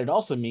 But it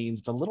also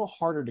means it's a little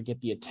harder to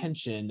get the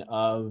attention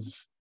of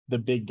the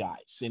big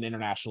guys in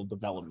international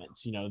development,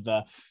 you know,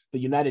 the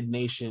United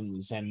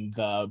Nations and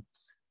the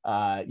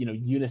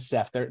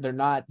UNICEF,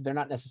 they're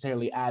not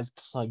necessarily as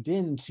plugged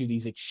into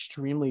these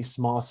extremely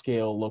small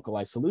scale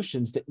localized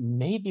solutions that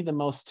may be the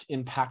most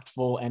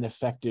impactful and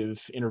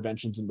effective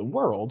interventions in the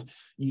world.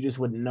 You just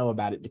wouldn't know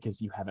about it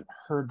because you haven't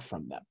heard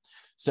from them.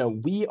 So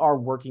we are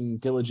working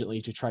diligently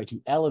to try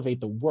to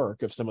elevate the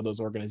work of some of those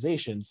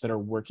organizations that are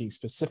working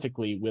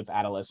specifically with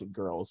adolescent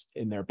girls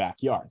in their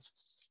backyards.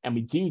 And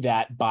we do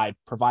that by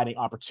providing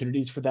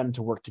opportunities for them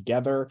to work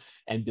together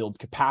and build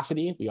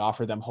capacity. We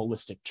offer them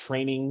holistic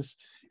trainings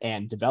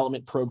and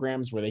development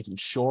programs where they can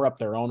shore up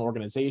their own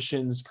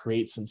organizations,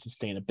 create some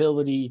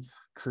sustainability,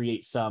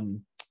 create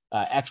some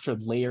extra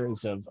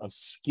layers of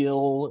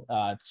skill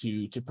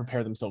to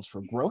prepare themselves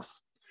for growth.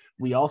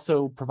 We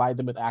also provide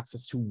them with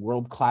access to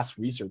world-class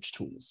research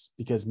tools,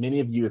 because many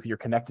of you, if you're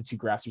connected to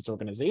grassroots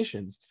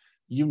organizations,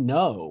 you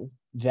know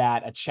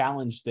that a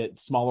challenge that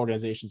small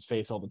organizations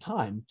face all the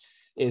time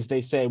is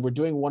they say, we're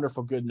doing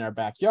wonderful good in our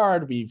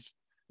backyard. We've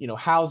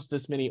housed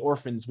this many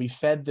orphans, we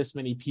fed this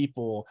many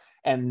people,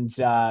 and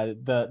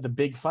the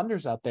big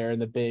funders out there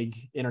and the big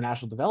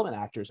international development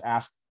actors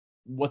ask,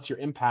 what's your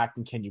impact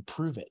and can you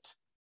prove it?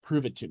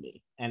 Prove it to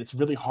me. And it's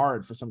really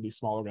hard for some of these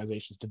small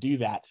organizations to do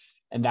that.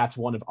 And that's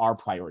one of our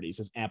priorities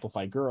as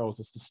Amplify Girls,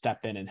 is to step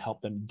in and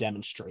help them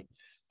demonstrate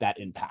that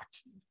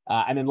impact.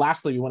 And then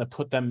lastly, we want to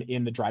put them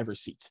in the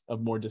driver's seat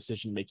of more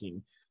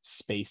decision-making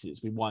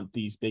spaces. We want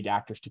these big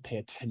actors to pay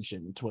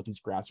attention to what these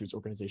grassroots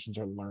organizations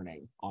are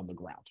learning on the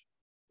ground.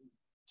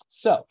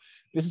 So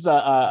this is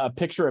a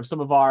picture of some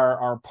of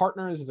our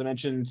partners. As I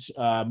mentioned,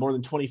 more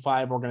than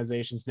 25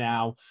 organizations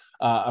now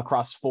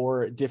across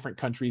 4 different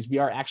countries. We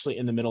are actually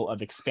in the middle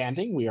of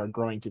expanding. We are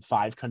growing to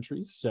 5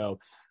 countries. So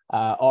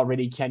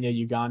already Kenya,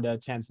 Uganda,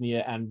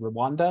 Tanzania, and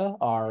Rwanda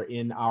are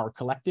in our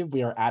collective.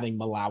 We are adding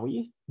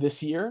Malawi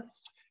this year.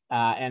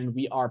 And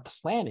we are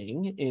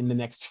planning in the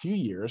next few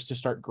years to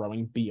start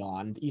growing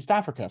beyond East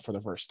Africa for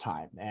the first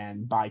time.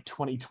 And by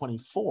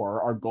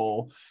 2024, our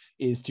goal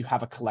is to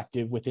have a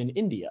collective within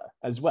India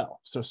as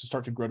well. So to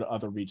start to grow to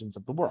other regions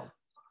of the world.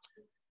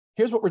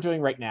 Here's what we're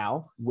doing right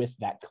now with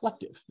that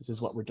collective. This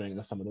is what we're doing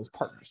with some of those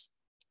partners.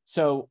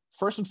 So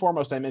first and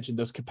foremost, I mentioned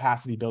those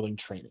capacity building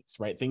trainings,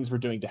 right? Things we're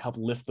doing to help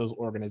lift those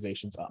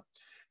organizations up.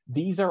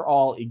 These are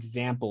all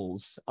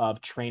examples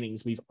of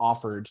trainings we've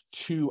offered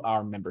to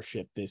our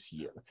membership this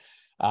year.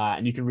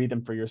 And you can read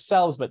them for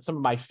yourselves, but some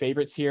of my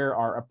favorites here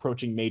are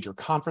approaching major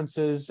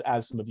conferences.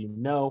 As some of you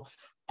know,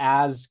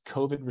 as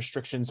COVID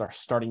restrictions are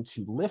starting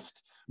to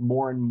lift,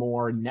 more and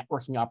more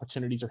networking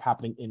opportunities are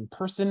happening in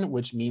person,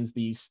 which means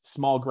these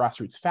small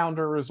grassroots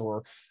founders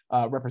or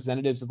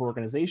representatives of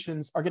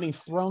organizations are getting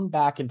thrown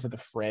back into the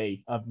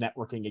fray of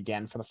networking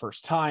again for the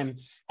first time.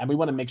 And we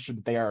want to make sure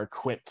that they are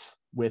equipped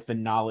with the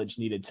knowledge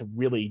needed to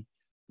really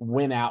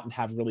win out and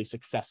have really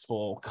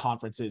successful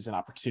conferences and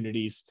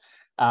opportunities.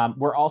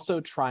 We're also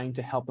trying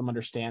to help them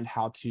understand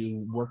how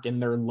to work in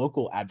their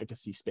local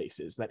advocacy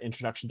spaces. That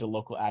introduction to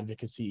local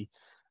advocacy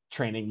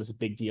training was a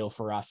big deal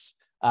for us.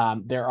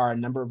 There are a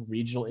number of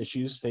regional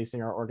issues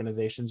facing our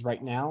organizations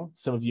right now.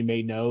 Some of you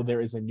may know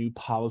there is a new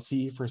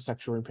policy for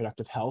sexual and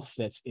reproductive health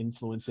that's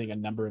influencing a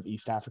number of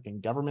East African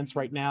governments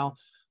right now.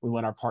 We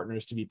want our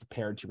partners to be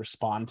prepared to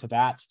respond to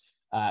that.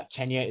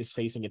 Kenya is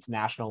facing its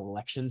national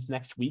elections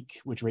next week,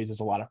 which raises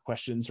a lot of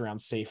questions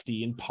around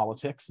safety and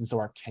politics. And so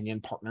our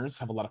Kenyan partners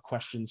have a lot of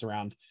questions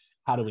around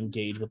how to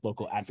engage with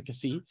local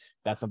advocacy.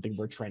 That's something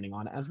we're training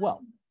on as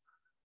well.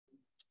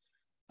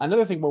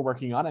 Another thing we're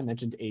working on, I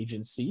mentioned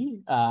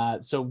agency.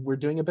 So we're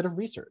doing a bit of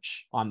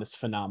research on this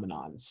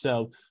phenomenon.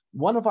 So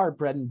one of our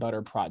bread and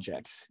butter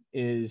projects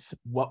is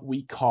what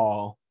we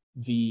call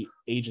the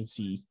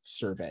agency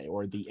survey,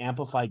 or the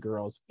Amplify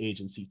Girls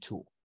agency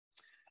tool.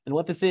 And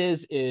what this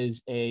is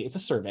it's a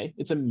survey,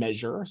 it's a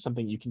measure,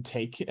 something you can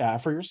take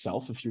for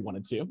yourself if you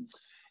wanted to.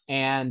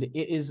 And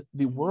it is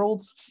the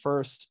world's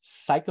first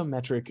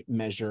psychometric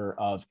measure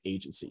of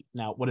agency.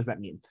 Now, what does that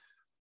mean?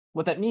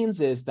 What that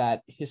means is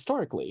that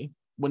historically,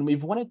 when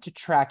we've wanted to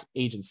track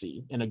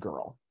agency in a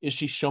girl, is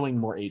she showing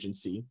more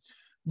agency?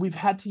 We've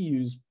had to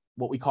use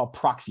what we call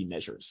proxy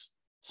measures.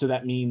 So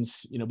that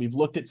means, we've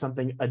looked at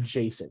something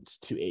adjacent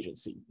to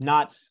agency.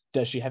 Not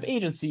does she have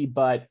agency,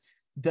 but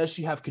does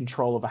she have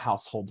control of a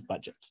household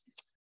budget?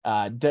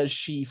 Does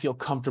she feel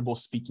comfortable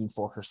speaking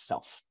for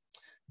herself?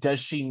 Does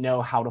she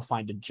know how to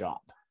find a job?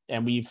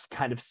 And we've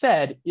kind of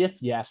said, if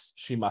yes,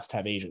 she must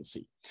have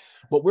agency.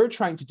 What we're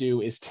trying to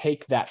do is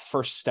take that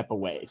first step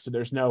away. So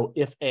there's no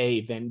if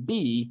A, then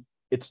B,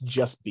 it's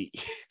just B.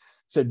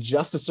 So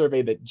just a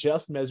survey that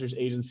just measures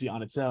agency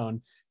on its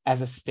own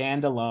as a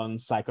standalone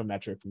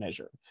psychometric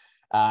measure,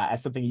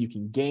 as something you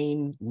can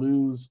gain,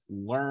 lose,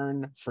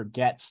 learn,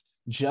 forget,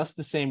 just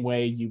the same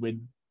way you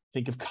would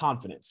think of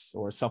confidence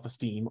or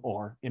self-esteem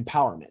or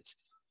empowerment.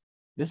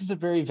 This is a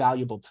very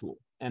valuable tool.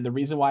 And the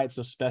reason why it's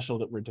so special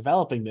that we're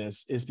developing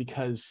this is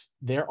because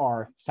there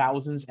are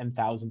thousands and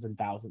thousands and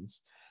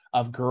thousands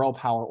of girl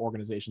power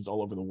organizations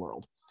all over the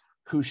world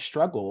who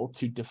struggle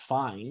to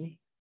define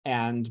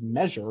and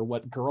measure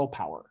what girl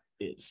power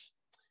is.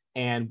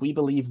 And we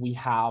believe we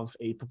have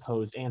a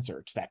proposed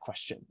answer to that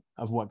question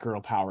of what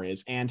girl power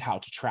is and how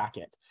to track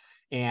it.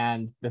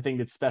 And the thing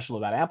that's special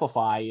about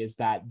Amplify is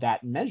that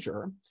that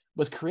measure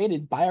was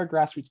created by our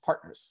grassroots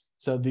partners.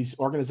 So these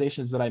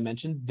organizations that I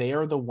mentioned, they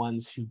are the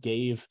ones who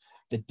gave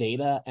the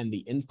data and the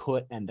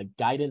input and the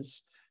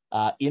guidance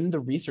in the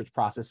research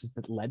processes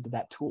that led to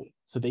that tool.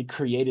 So they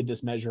created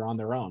this measure on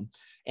their own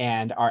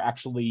and are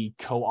actually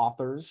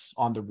co-authors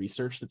on the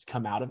research that's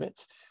come out of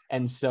it.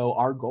 And so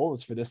our goal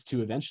is for this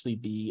to eventually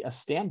be a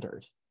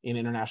standard in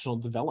international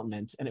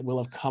development, and it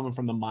will have come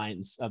from the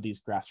minds of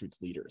these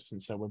grassroots leaders.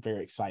 And so we're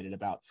very excited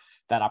about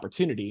that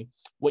opportunity.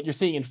 What you're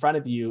seeing in front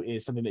of you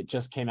is something that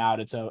just came out.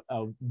 It's a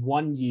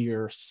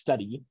 1-year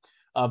study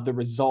of the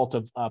result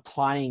of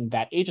applying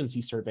that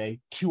agency survey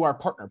to our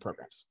partner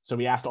programs. So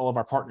we asked all of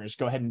our partners,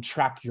 go ahead and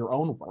track your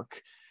own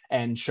work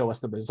and show us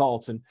the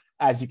results. And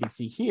as you can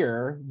see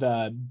here,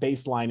 the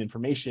baseline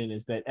information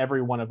is that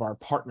every one of our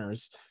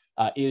partners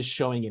is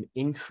showing an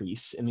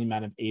increase in the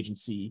amount of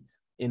agency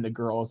in the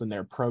girls in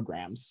their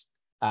programs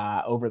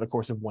over the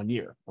course of 1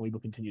 year. And we will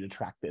continue to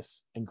track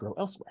this and grow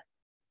elsewhere.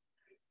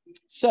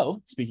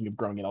 So speaking of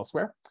growing it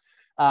elsewhere,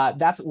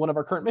 that's one of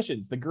our current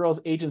missions. The Girls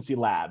Agency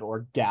Lab,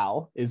 or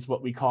GAL, is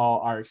what we call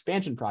our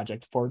expansion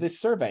project for this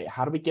survey.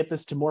 How do we get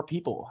this to more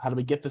people? How do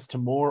we get this to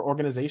more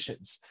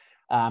organizations?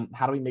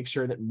 How do we make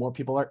sure that more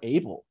people are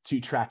able to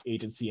track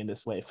agency in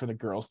this way for the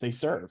girls they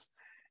serve?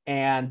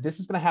 And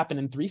this is going to happen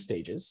in 3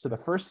 stages. So the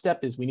first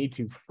step is we need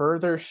to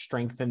further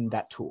strengthen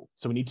that tool.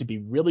 So we need to be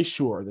really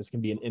sure this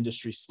can be an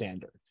industry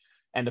standard.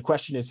 And the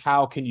question is,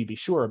 how can you be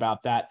sure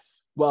about that?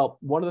 Well,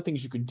 one of the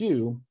things you could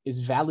do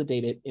is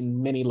validate it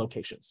in many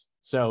locations.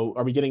 So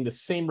are we getting the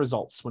same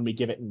results when we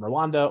give it in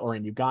Rwanda or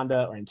in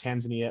Uganda or in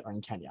Tanzania or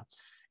in Kenya?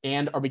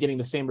 And are we getting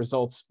the same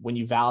results when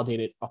you validate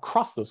it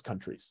across those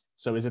countries?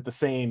 So is it the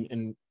same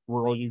in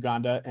rural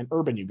Uganda and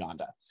urban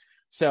Uganda?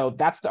 So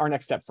that's our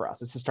next step for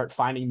us, is to start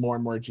finding more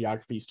and more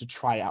geographies to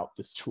try out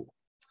this tool.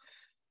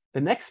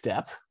 The next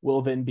step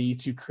will then be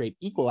to create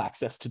equal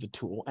access to the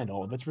tool and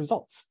all of its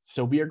results.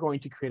 So we are going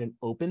to create an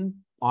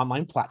open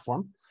online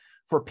platform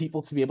for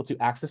people to be able to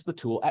access the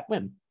tool at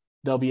whim.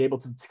 They'll be able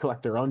to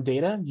collect their own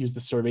data, use the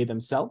survey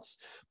themselves,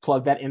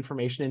 plug that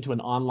information into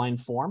an online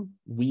form.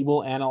 We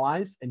will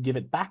analyze and give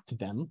it back to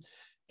them,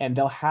 and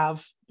they'll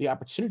have the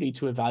opportunity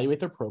to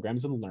evaluate their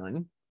programs and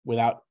learn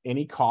without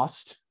any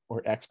cost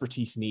or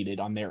expertise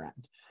needed on their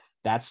end.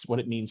 That's what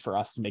it means for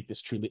us to make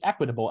this truly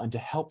equitable and to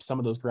help some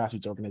of those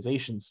grassroots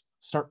organizations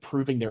start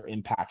proving their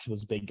impact to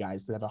those big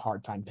guys that have a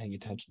hard time paying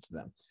attention to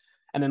them.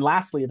 And then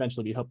lastly,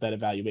 eventually, we hope that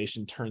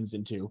evaluation turns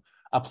into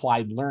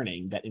applied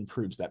learning that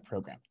improves that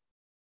program.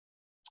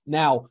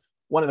 Now,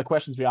 one of the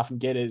questions we often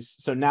get is,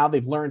 so now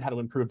they've learned how to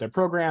improve their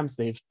programs,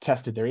 they've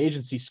tested their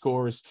agency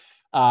scores,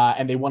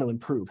 and they want to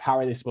improve. How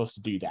are they supposed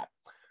to do that?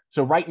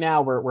 So right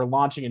now, we're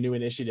launching a new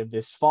initiative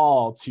this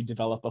fall to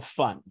develop a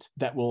fund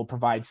that will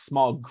provide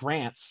small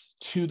grants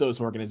to those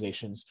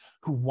organizations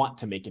who want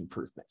to make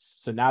improvements.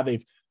 So now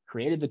they've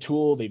created the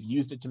tool, they've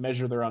used it to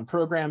measure their own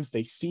programs,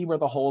 they see where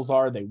the holes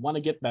are, they want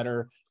to get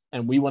better,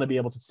 and we want to be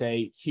able to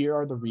say, here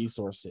are the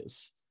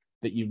resources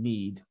that you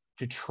need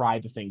to try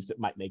the things that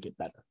might make it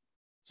better.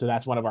 So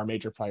that's one of our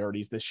major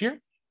priorities this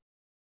year.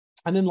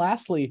 And then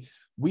lastly,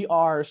 we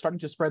are starting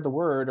to spread the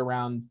word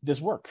around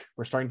this work.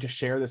 We're starting to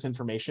share this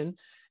information.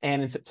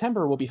 And in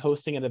September, we'll be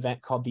hosting an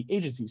event called the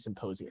Agency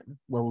Symposium,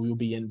 where we will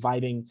be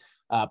inviting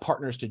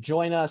partners to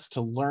join us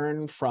to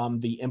learn from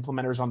the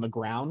implementers on the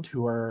ground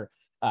who are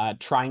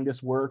trying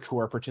this work, who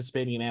are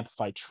participating in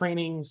Amplify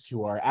trainings,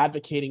 who are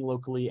advocating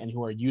locally, and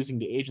who are using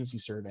the agency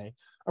survey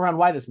around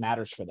why this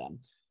matters for them.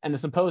 And the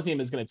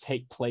symposium is going to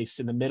take place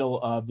in the middle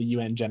of the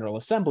UN General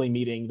Assembly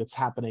meeting that's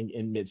happening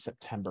in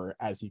mid-September,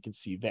 as you can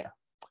see there.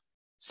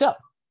 So,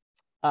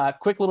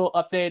 quick little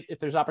update. If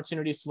there's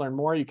opportunities to learn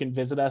more, you can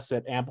visit us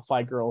at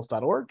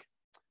amplifygirls.org.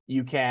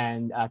 You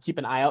can keep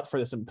an eye out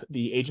for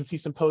the agency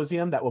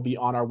symposium that will be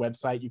on our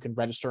website. You can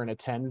register and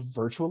attend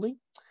virtually.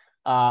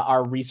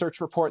 Our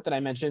research report that I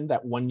mentioned,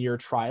 that 1-year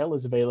trial,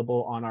 is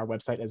available on our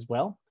website as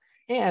well.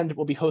 And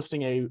we'll be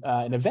hosting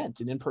an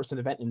event, an in-person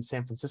event in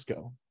San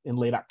Francisco in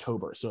late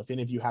October. So if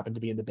any of you happen to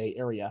be in the Bay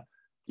Area,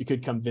 you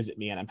could come visit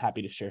me, and I'm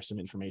happy to share some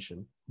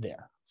information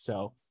there.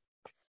 So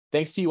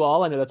thanks to you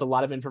all. I know that's a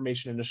lot of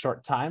information in a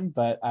short time,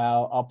 but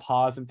I'll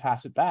pause and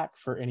pass it back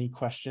for any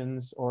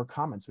questions or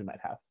comments we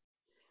might have.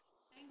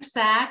 Thanks,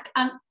 Zach.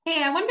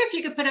 Hey, I wonder if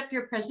you could put up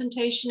your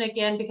presentation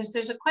again, because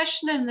there's a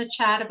question in the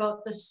chat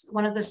about this,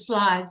 one of the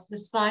slides, the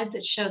slide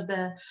that showed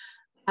the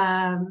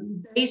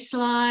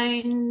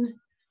baseline.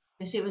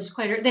 I see it was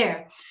quite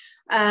there.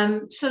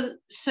 So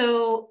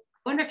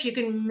I wonder if you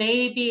can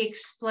maybe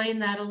explain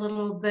that a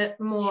little bit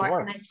more.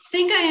 Sure. And I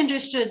think I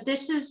understood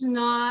this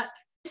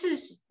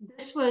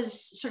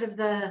was sort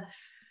of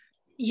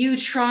you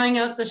trying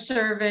out the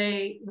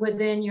survey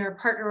within your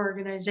partner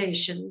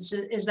organizations.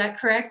 Is that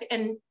correct?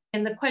 And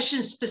the question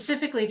is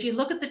specifically, if you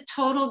look at the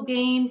total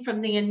gain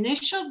from the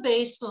initial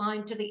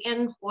baseline to the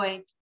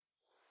endpoint,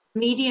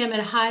 medium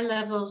and high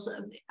levels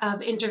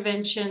of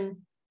intervention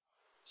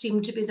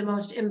seem to be the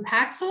most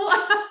impactful?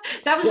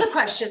 That was the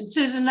question,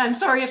 Susan. I'm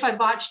sorry if I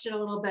botched it a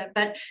little bit,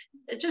 but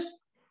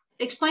just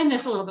explain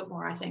this a little bit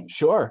more, I think.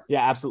 Sure.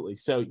 Yeah, absolutely.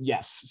 So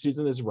yes,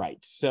 Susan is right.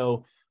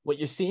 So what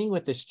you're seeing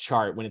with this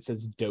chart when it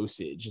says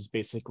dosage is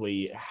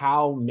basically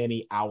how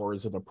many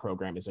hours of a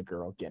program is a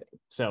girl getting.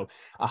 So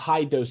a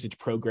high dosage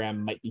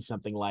program might be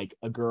something like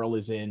a girl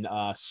is in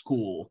a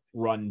school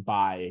run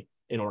by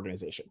an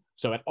organization.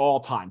 So at all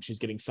times, she's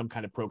getting some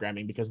kind of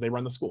programming because they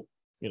run the school,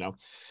 you know.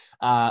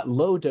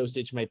 Low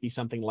dosage might be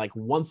something like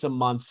once a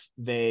month,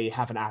 they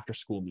have an after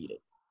school meeting.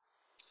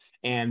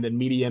 And then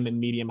medium and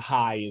medium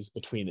high is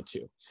between the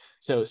two.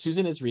 So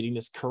Susan is reading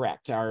this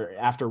correct.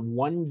 After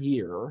 1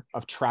 year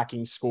of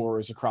tracking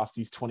scores across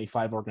these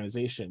 25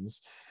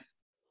 organizations,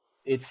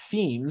 it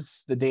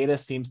seems, the data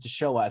seems to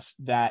show us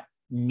that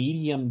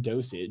medium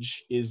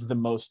dosage is the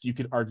most, you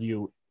could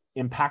argue,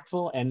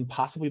 impactful and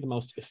possibly the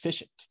most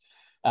efficient.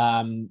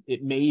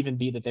 It may even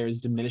be that there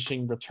is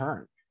diminishing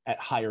return at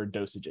higher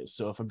dosages.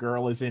 So if a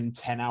girl is in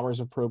 10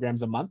 hours of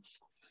programs a month,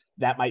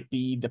 that might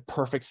be the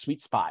perfect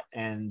sweet spot,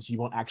 and you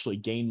won't actually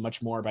gain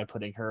much more by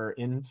putting her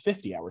in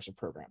 50 hours of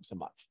programs a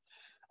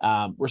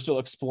month. We're still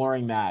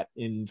exploring that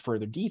in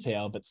further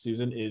detail, but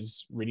Susan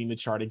is reading the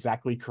chart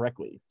exactly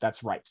correctly.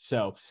 That's right.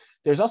 So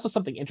there's also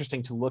something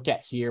interesting to look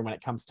at here when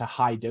it comes to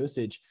high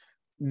dosage.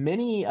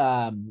 Many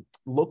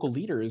local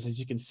leaders, as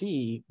you can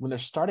see, when they're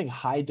starting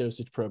high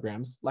dosage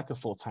programs, like a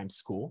full-time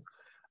school,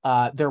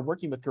 they're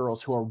working with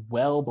girls who are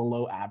well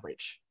below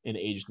average in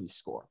agency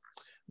score,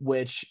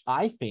 which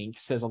I think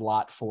says a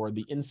lot for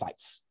the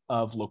insights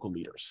of local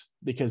leaders,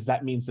 because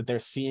that means that they're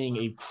seeing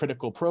a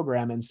critical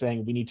program and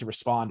saying we need to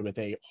respond with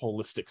a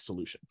holistic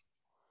solution.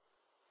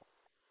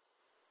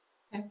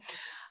 Okay.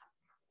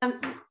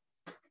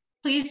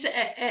 Please,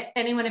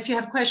 anyone, if you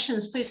have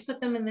questions, please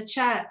put them in the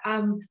chat.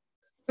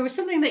 There was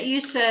something that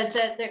you said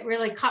that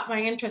really caught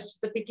my interest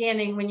at the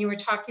beginning when you were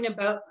talking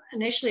about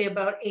initially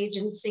about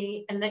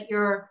agency, and that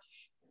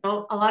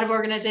a lot of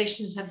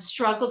organizations have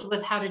struggled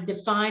with how to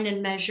define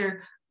and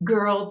measure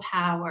girl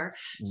power.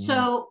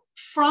 So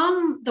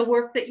from the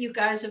work that you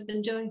guys have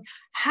been doing,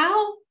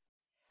 how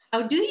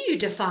do you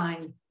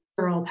define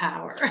girl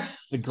power?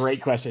 It's a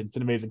great question. It's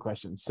an amazing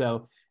question.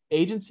 So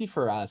agency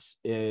for us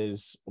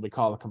is what we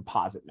call a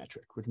composite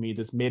metric, which means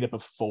it's made up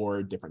of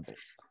 4 different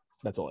things.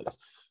 That's all it is.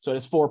 So it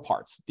has 4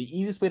 parts. The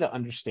easiest way to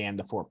understand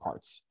the 4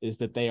 parts is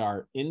that they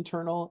are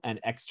internal and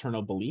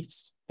external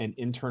beliefs and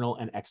internal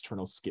and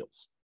external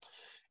skills.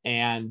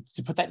 And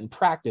to put that in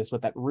practice,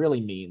 what that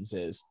really means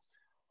is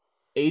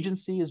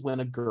agency is when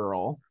a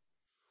girl,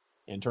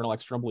 internal,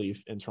 external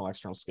belief, internal,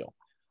 external skill,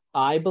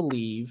 I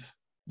believe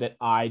that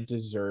I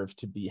deserve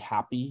to be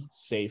happy,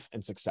 safe,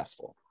 and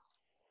successful.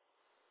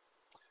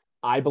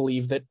 I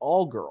believe that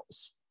all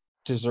girls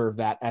deserve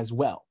that as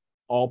well.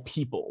 All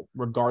people,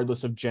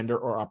 regardless of gender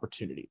or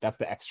opportunity. That's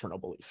the external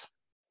belief,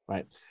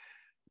 right?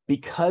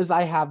 Because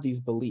I have these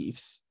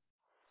beliefs,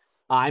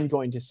 I'm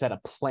going to set a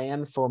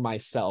plan for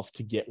myself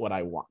to get what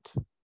I want.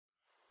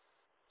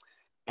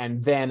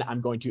 And then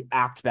I'm going to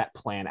act that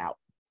plan out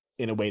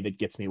in a way that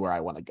gets me where I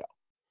want to go.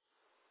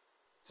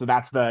 So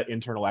that's the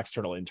internal,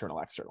 external, internal,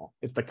 external.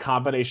 It's the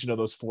combination of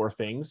those 4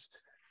 things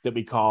that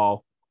we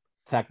call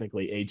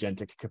technically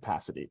agentic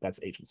capacity. That's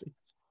agency.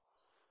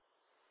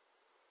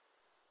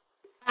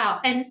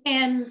 Wow.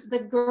 And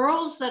the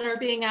girls that are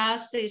being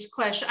asked these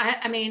questions,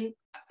 I mean,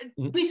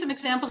 give me some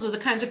examples of the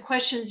kinds of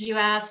questions you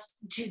asked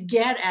to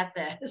get at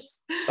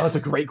this. Oh, it's a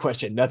great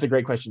question. That's a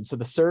great question. So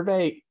the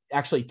survey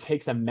actually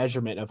takes a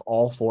measurement of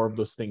all 4 of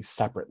those things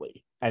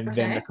separately, and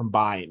then the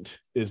combined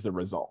is the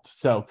result.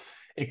 So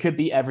it could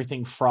be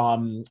everything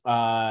from,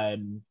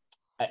 from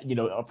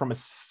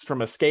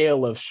a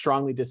scale of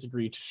strongly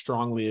disagree to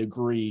strongly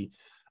agree.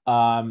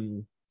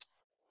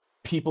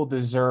 People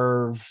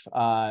deserve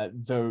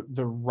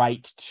the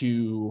right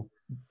to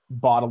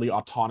bodily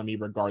autonomy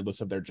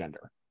regardless of their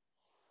gender.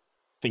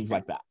 Things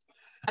like that.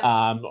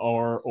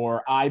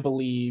 Or I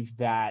believe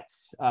that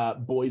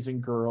boys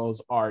and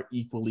girls are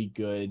equally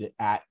good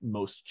at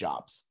most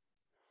jobs.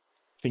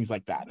 Things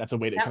like that. That's a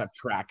way to kind of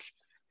track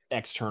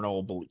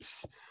external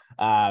beliefs.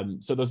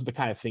 So those are the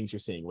kind of things you're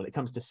seeing. When it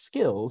comes to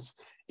skills,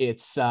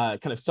 it's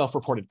kind of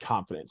self-reported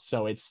confidence.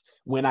 So it's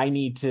when I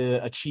need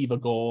to achieve a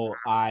goal,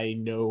 I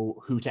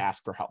know who to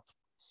ask for help.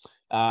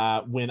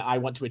 When I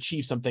want to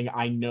achieve something,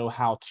 I know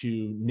how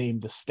to name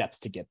the steps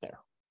to get there.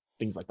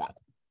 Things like that.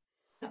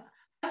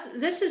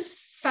 This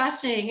is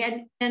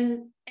fascinating,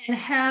 and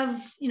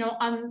have,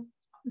 on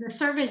the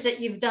surveys that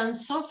you've done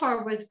so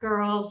far with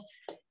girls,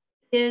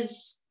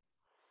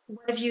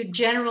 what have you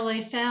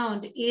generally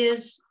found?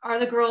 Are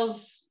the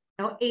girls'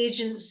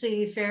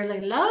 agency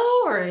fairly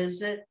low, or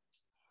is it?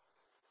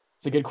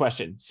 It's a good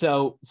question.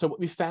 So what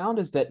we found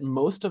is that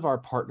most of our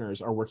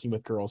partners are working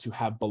with girls who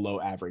have below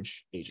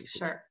average agency.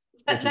 Sure.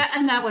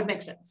 That would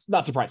make sense.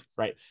 Not surprising,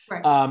 right?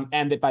 Right.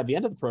 And that by the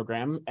end of the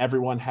program,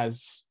 everyone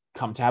has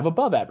come to have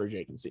above average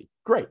agency.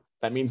 Great.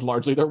 That means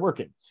largely they're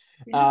working.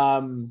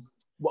 Yes.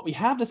 What we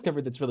have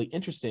discovered that's really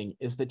interesting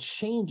is the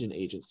change in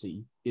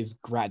agency is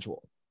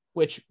gradual.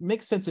 which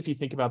makes sense if you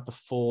think about the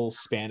full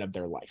span of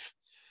their life.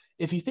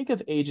 If you think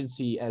of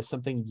agency as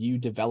something you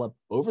develop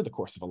over the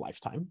course of a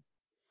lifetime,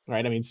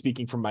 right? I mean,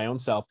 speaking from my own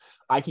self,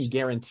 I can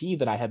guarantee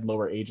that I had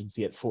lower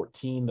agency at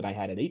 14 than I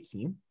had at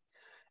 18.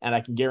 And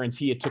I can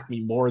guarantee it took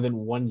me more than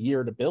 1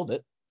 year to build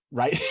it,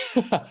 right?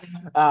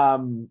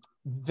 Then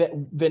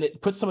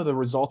it puts some of the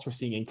results we're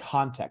seeing in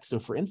context. So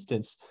for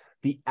instance,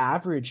 the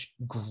average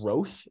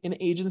growth in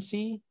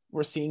agency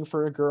we're seeing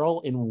for a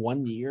girl in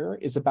 1 year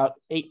is about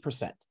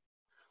 8%,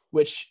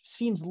 which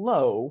seems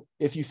low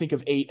if you think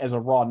of 8 as a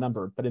raw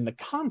number, but in the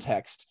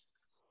context,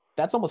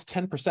 that's almost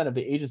 10% of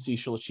the agency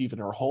she'll achieve in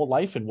her whole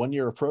life in 1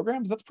 year of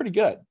programs. That's pretty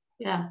good.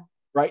 Yeah.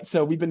 Right.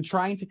 So we've been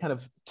trying to kind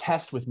of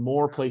test with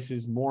more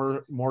places,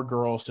 more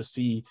girls to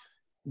see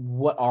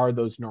what are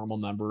those normal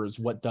numbers,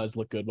 what does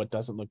look good, what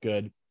doesn't look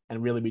good.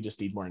 And really, we just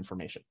need more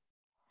information.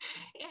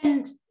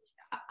 And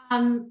I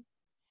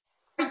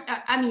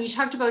mean, you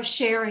talked about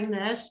sharing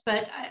this,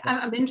 but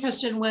I'm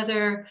interested in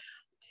whether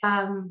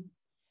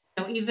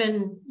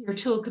even your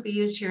tool could be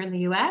used here in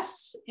the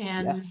US,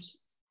 and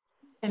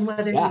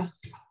whether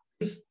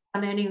you've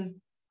done any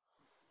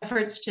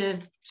efforts to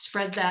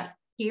spread that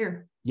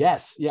here.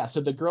 Yes. Yeah.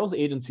 So the Girls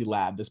Agency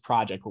Lab, this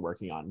project we're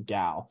working on,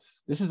 GAL,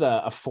 this is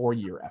a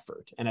 4-year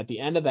effort. And at the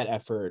end of that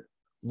effort,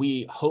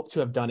 we hope to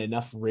have done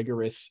enough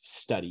rigorous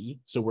study.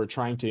 So we're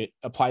trying to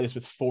apply this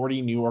with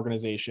 40 new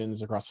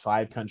organizations across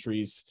 5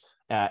 countries,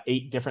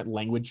 8 different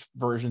language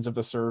versions of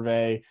the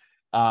survey.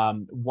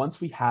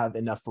 Once we have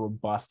enough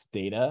robust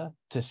data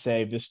to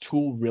say this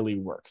tool really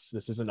works,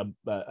 this isn't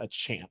a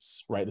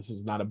chance, right? This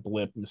is not a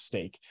blip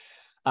mistake.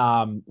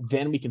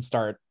 Then we can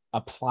start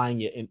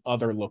applying it in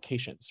other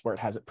locations where it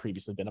hasn't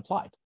previously been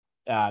applied.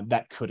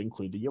 That could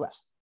include the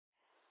US.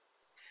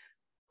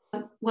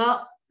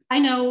 Well, I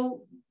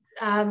know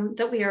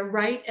that we are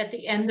right at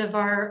the end of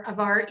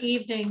our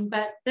evening,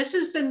 but this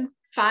has been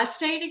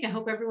fascinating. I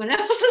hope everyone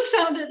else has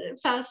found it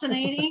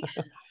fascinating.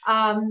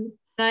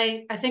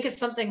 I think it's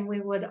something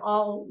we would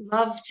all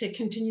love to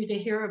continue to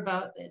hear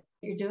about that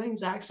you're doing,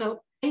 Zach.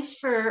 So thanks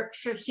for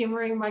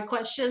humoring my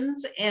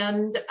questions.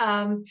 And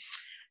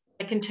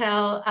I can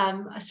tell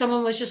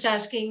someone was just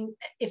asking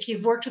if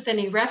you've worked with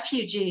any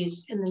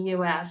refugees in the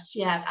US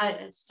yet.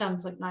 It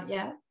sounds like not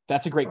yet.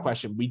 That's a great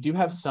question. We do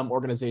have some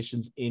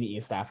organizations in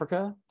East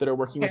Africa that are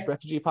working with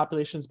refugee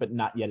populations, but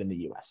not yet in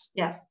the US.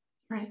 Yeah,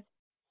 right.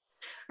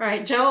 All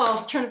right, Joe,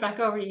 I'll turn it back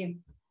over to you.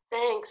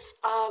 Thanks.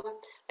 I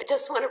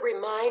just want to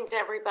remind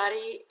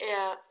everybody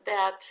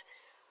that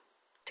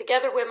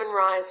Together Women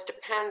Rise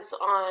depends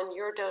on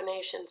your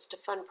donations to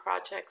fund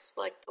projects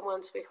like the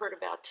ones we heard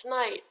about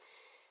tonight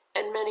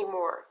and many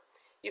more.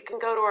 You can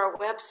go to our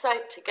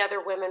website,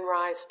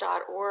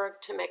 togetherwomenrise.org,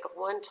 to make a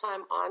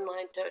one-time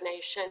online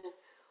donation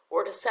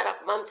or to set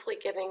up monthly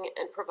giving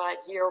and provide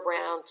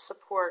year-round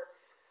support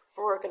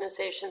for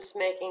organizations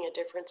making a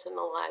difference in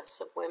the lives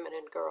of women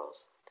and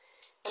girls.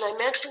 And I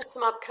mentioned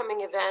some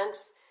upcoming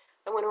events.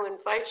 I want to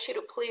invite you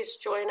to please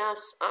join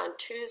us on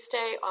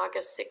Tuesday,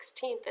 August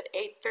 16th at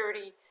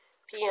 8:30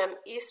 p.m.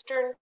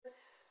 Eastern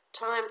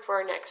Time for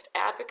our next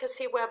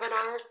advocacy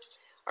webinar.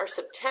 Our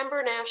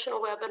September national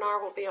webinar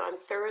will be on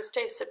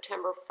Thursday,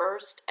 September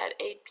 1st at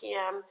 8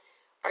 p.m.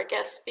 Our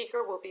guest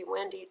speaker will be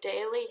Wendy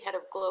Daly, Head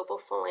of Global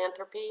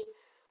Philanthropy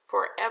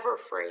for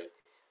Everfree,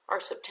 our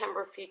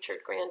September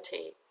featured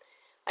grantee.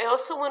 I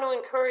also want to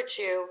encourage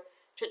you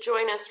to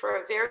join us for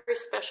a very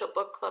special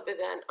book club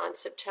event on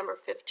September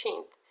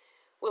 15th.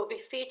 We'll be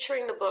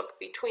featuring the book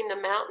Between the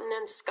Mountain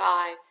and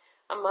Sky,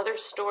 a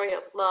mother's story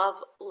of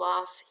love,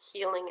 loss,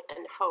 healing,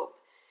 and hope.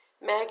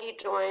 Maggie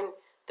Doyne,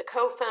 the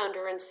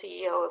co-founder and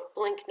CEO of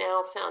Blink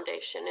Now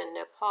Foundation in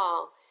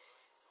Nepal,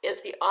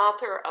 is the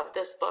author of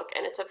this book,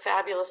 and it's a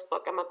fabulous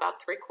book. I'm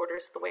about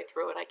 3/4 of the way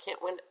through it. I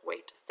can't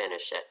wait to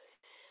finish it.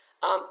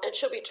 And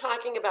she'll be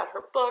talking about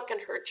her book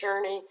and her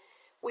journey.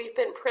 We've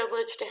been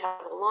privileged to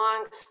have a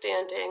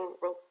long-standing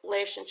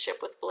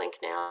relationship with Blink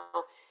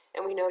Now,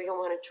 and we know you'll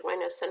want to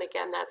join us. And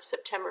again, that's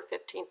September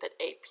 15th at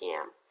 8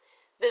 p.m.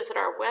 Visit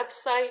our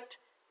website,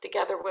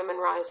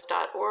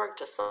 togetherwomenrise.org,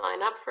 to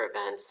sign up for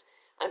events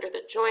under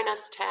the Join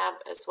Us tab,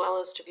 as well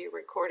as to view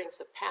recordings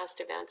of past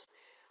events.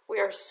 We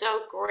are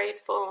so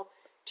grateful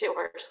to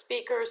our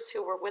speakers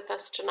who were with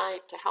us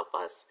tonight to help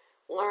us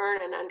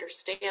learn and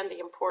understand the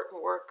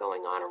important work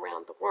going on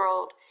around the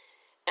world.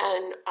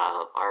 And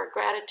our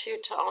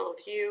gratitude to all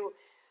of you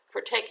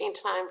for taking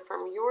time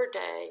from your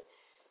day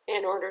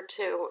in order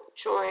to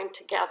join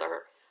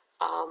together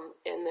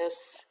in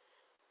this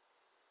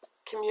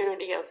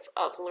community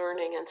of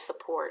learning and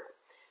support.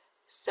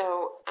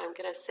 So I'm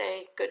going to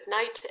say good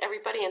night to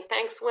everybody, and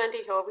thanks,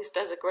 Wendy, who always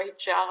does a great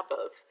job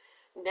of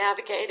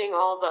navigating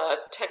all the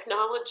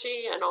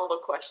technology and all the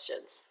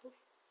questions.